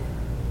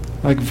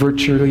 like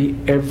virtually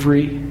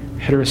every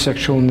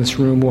heterosexual in this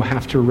room will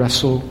have to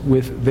wrestle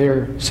with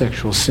their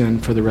sexual sin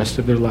for the rest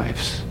of their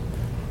lives.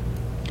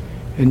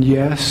 And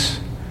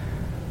yes,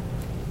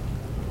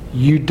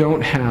 you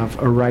don't have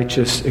a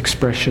righteous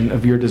expression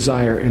of your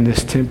desire in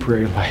this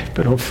temporary life.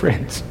 But oh,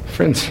 friends,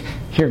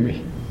 hear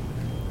me.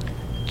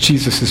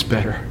 Jesus is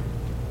better.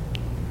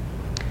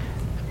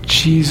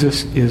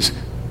 Jesus is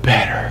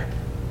better.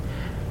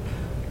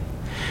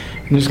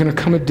 And there's going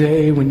to come a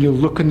day when you'll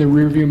look in the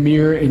rearview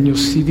mirror and you'll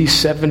see these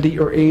 70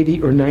 or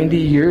 80 or 90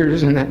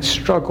 years in that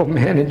struggle,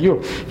 man, and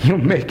you'll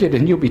make it,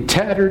 and you'll be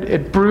tattered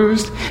and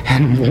bruised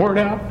and worn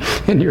out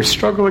in your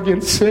struggle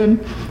against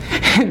sin,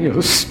 and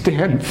you'll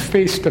stand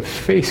face to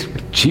face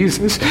with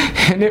Jesus,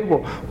 and it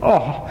will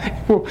all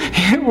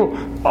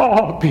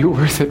be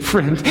worth it,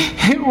 friends.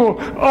 It will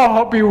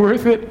all be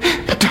worth it.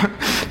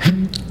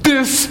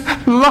 This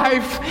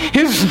life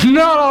is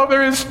not all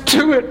there is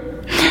to it.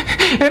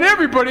 And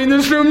everybody in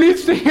this room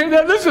needs to hear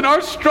that. Listen,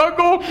 our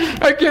struggle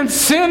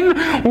against sin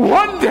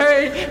one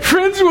day,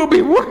 friends, will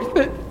be worth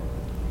it.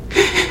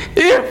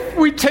 If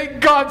we take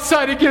God's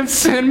side against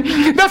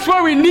sin. That's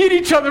why we need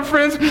each other,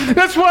 friends.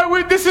 That's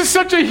why this is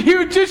such a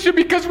huge issue,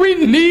 because we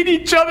need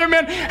each other,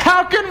 man.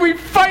 How can we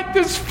fight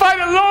this fight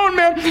alone,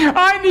 man?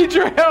 I need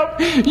your help.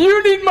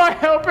 You need my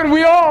help, and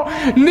we all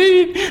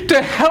need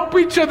to help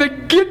each other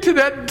get to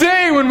that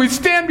day when we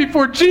stand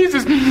before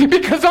Jesus.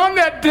 Because on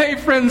that day,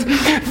 friends,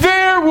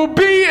 there will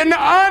be an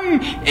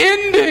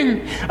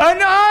unending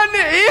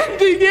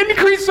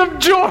increase of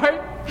joy.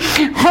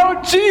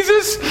 Oh,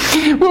 Jesus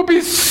will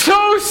be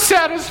so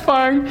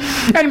satisfying,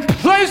 and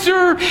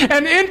pleasure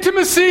and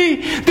intimacy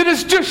that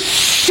is just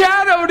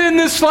shadowed in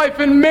this life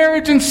in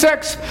marriage and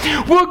sex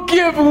will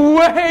give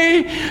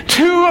way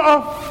to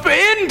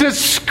an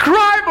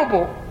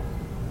indescribable,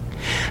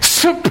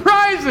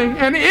 surprising,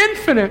 and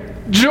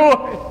infinite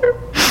joy.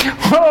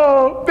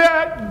 Oh,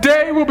 that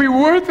day will be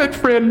worth it,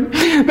 friend.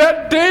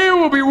 That day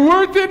will be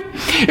worth it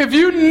if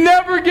you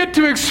never get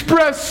to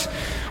express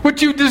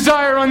what you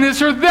desire on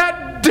this earth.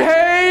 That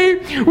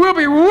day will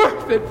be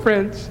worth it,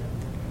 friends.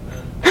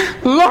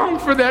 Long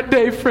for that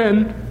day,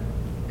 friend.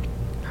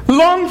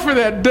 Long for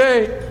that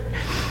day.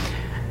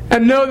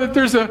 And know that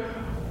there's a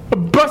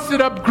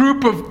busted up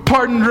group of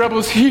pardoned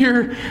rebels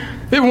here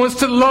that wants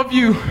to love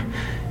you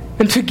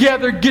and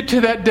together get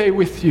to that day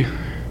with you.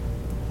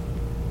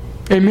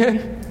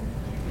 Amen.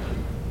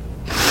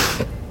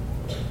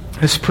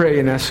 Let's pray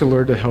and ask the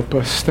Lord to help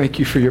us. Thank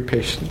you for your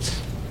patience.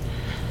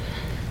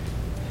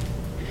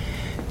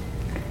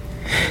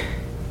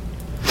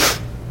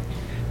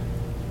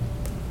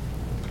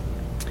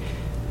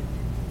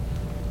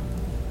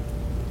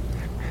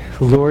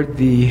 Lord,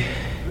 the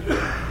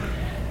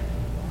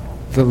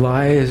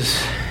lie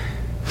is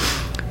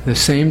the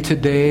same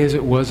today as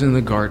it was in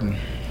the garden.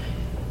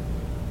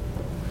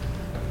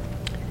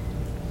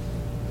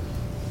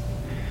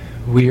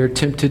 We are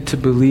tempted to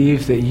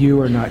believe that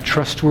you are not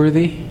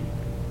trustworthy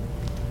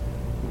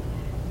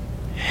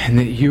and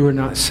that you are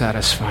not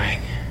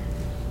satisfying.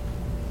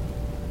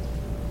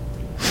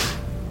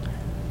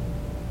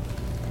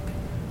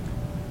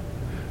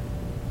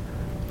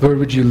 Lord,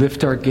 would you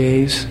lift our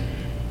gaze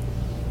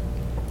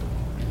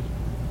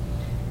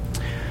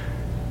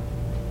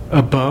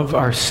above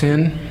our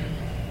sin,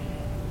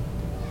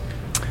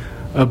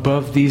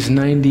 above these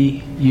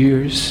 90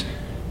 years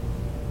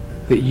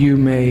that you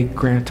may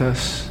grant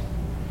us,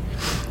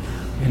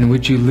 and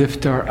would you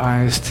lift our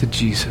eyes to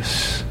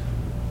Jesus?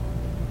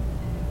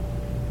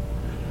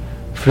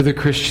 For the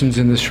Christians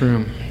in this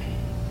room,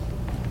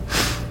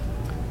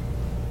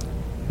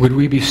 would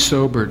we be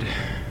sobered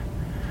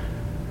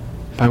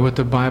by what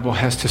the Bible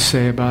has to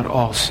say about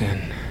all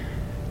sin?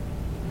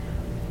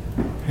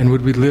 And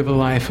would we live a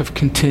life of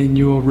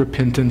continual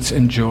repentance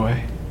and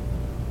joy?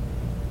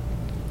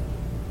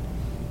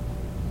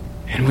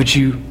 And would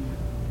you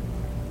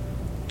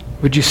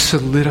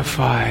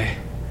solidify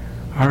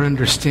our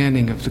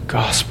understanding of the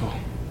gospel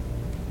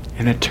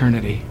and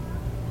eternity?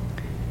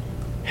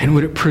 And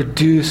would it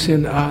produce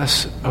in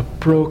us a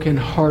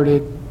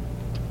broken-hearted,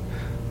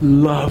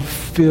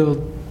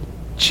 love-filled,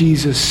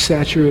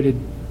 Jesus-saturated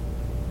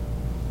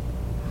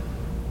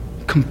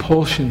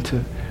compulsion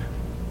to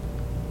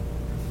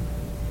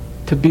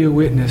be a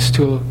witness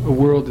to a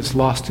world that's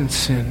lost in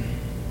sin?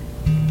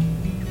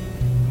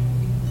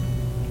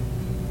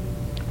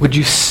 Would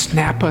you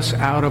snap us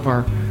out of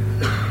our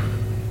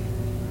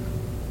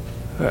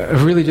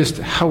really just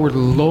how we're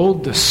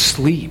lulled to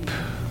sleep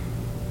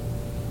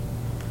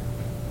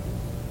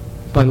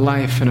by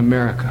life in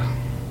America?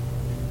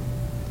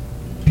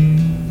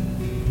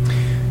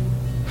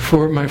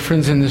 For my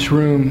friends in this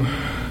room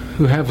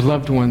who have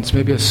loved ones,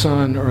 maybe a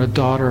son or a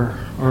daughter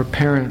or a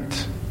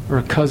parent or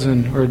a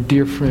cousin or a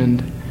dear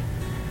friend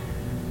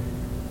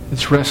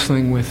that's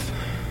wrestling with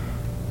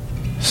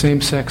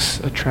same-sex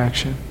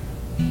attraction,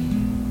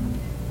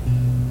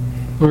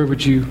 Lord,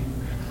 would you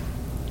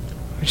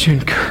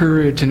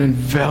encourage and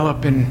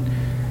envelop, and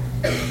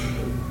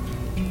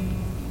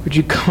would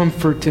you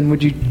comfort, and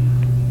would you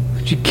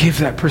give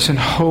that person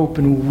hope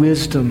and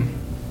wisdom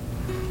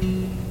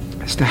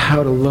as to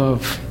how to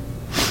love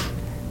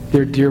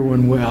their dear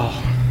one well?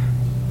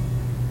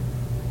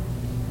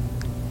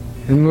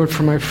 And Lord,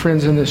 for my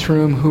friends in this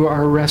room who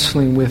are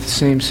wrestling with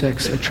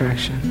same-sex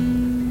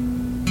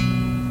attraction,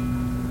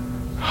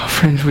 oh,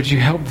 friends, would you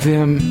help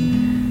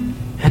them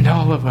and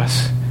all of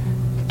us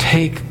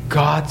take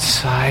God's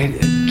side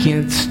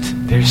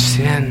against their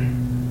sin?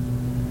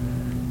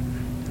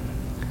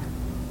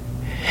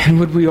 And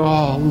would we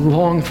all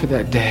long for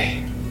that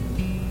day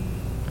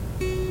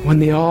when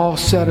the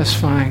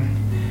all-satisfying,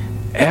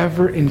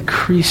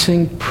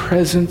 ever-increasing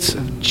presence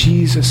of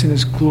Jesus in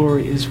His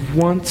glory is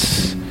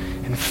once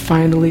and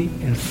finally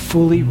and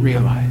fully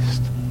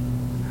realized?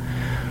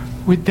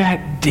 Would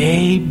that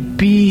day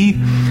be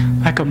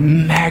like a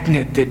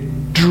magnet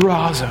that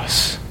draws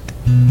us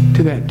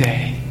to that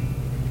day?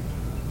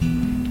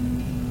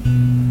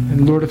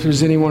 And Lord, if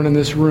there's anyone in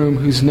this room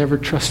who's never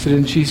trusted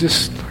in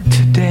Jesus, Lord,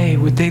 today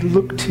would they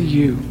look to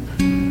you?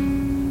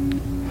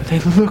 Would they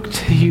look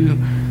to you?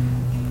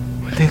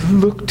 Would they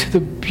look to the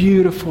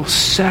beautiful,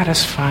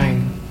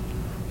 satisfying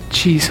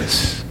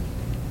Jesus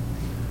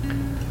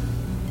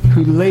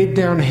who laid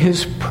down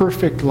His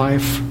perfect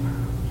life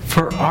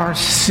for our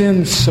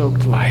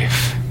sin-soaked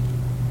life,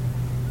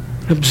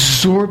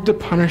 absorbed the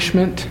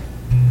punishment,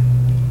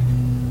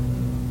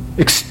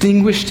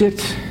 extinguished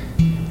it,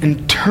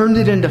 and turned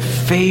it into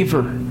favor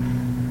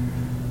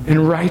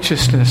and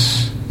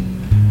righteousness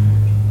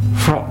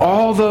for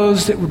all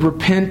those that would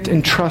repent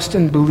and trust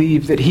and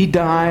believe that He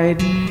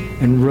died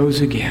and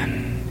rose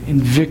again. in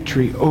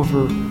victory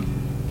over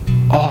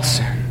all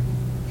sin.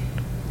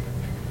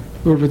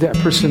 Lord, would that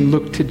person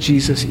look to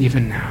Jesus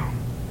even now?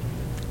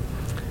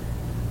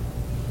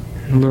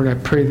 And Lord, I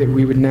pray that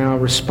we would now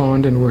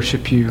respond and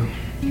worship you.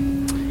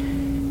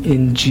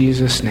 In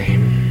Jesus'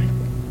 name.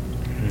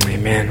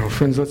 Amen. Well,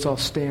 friends, let's all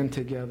stand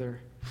together.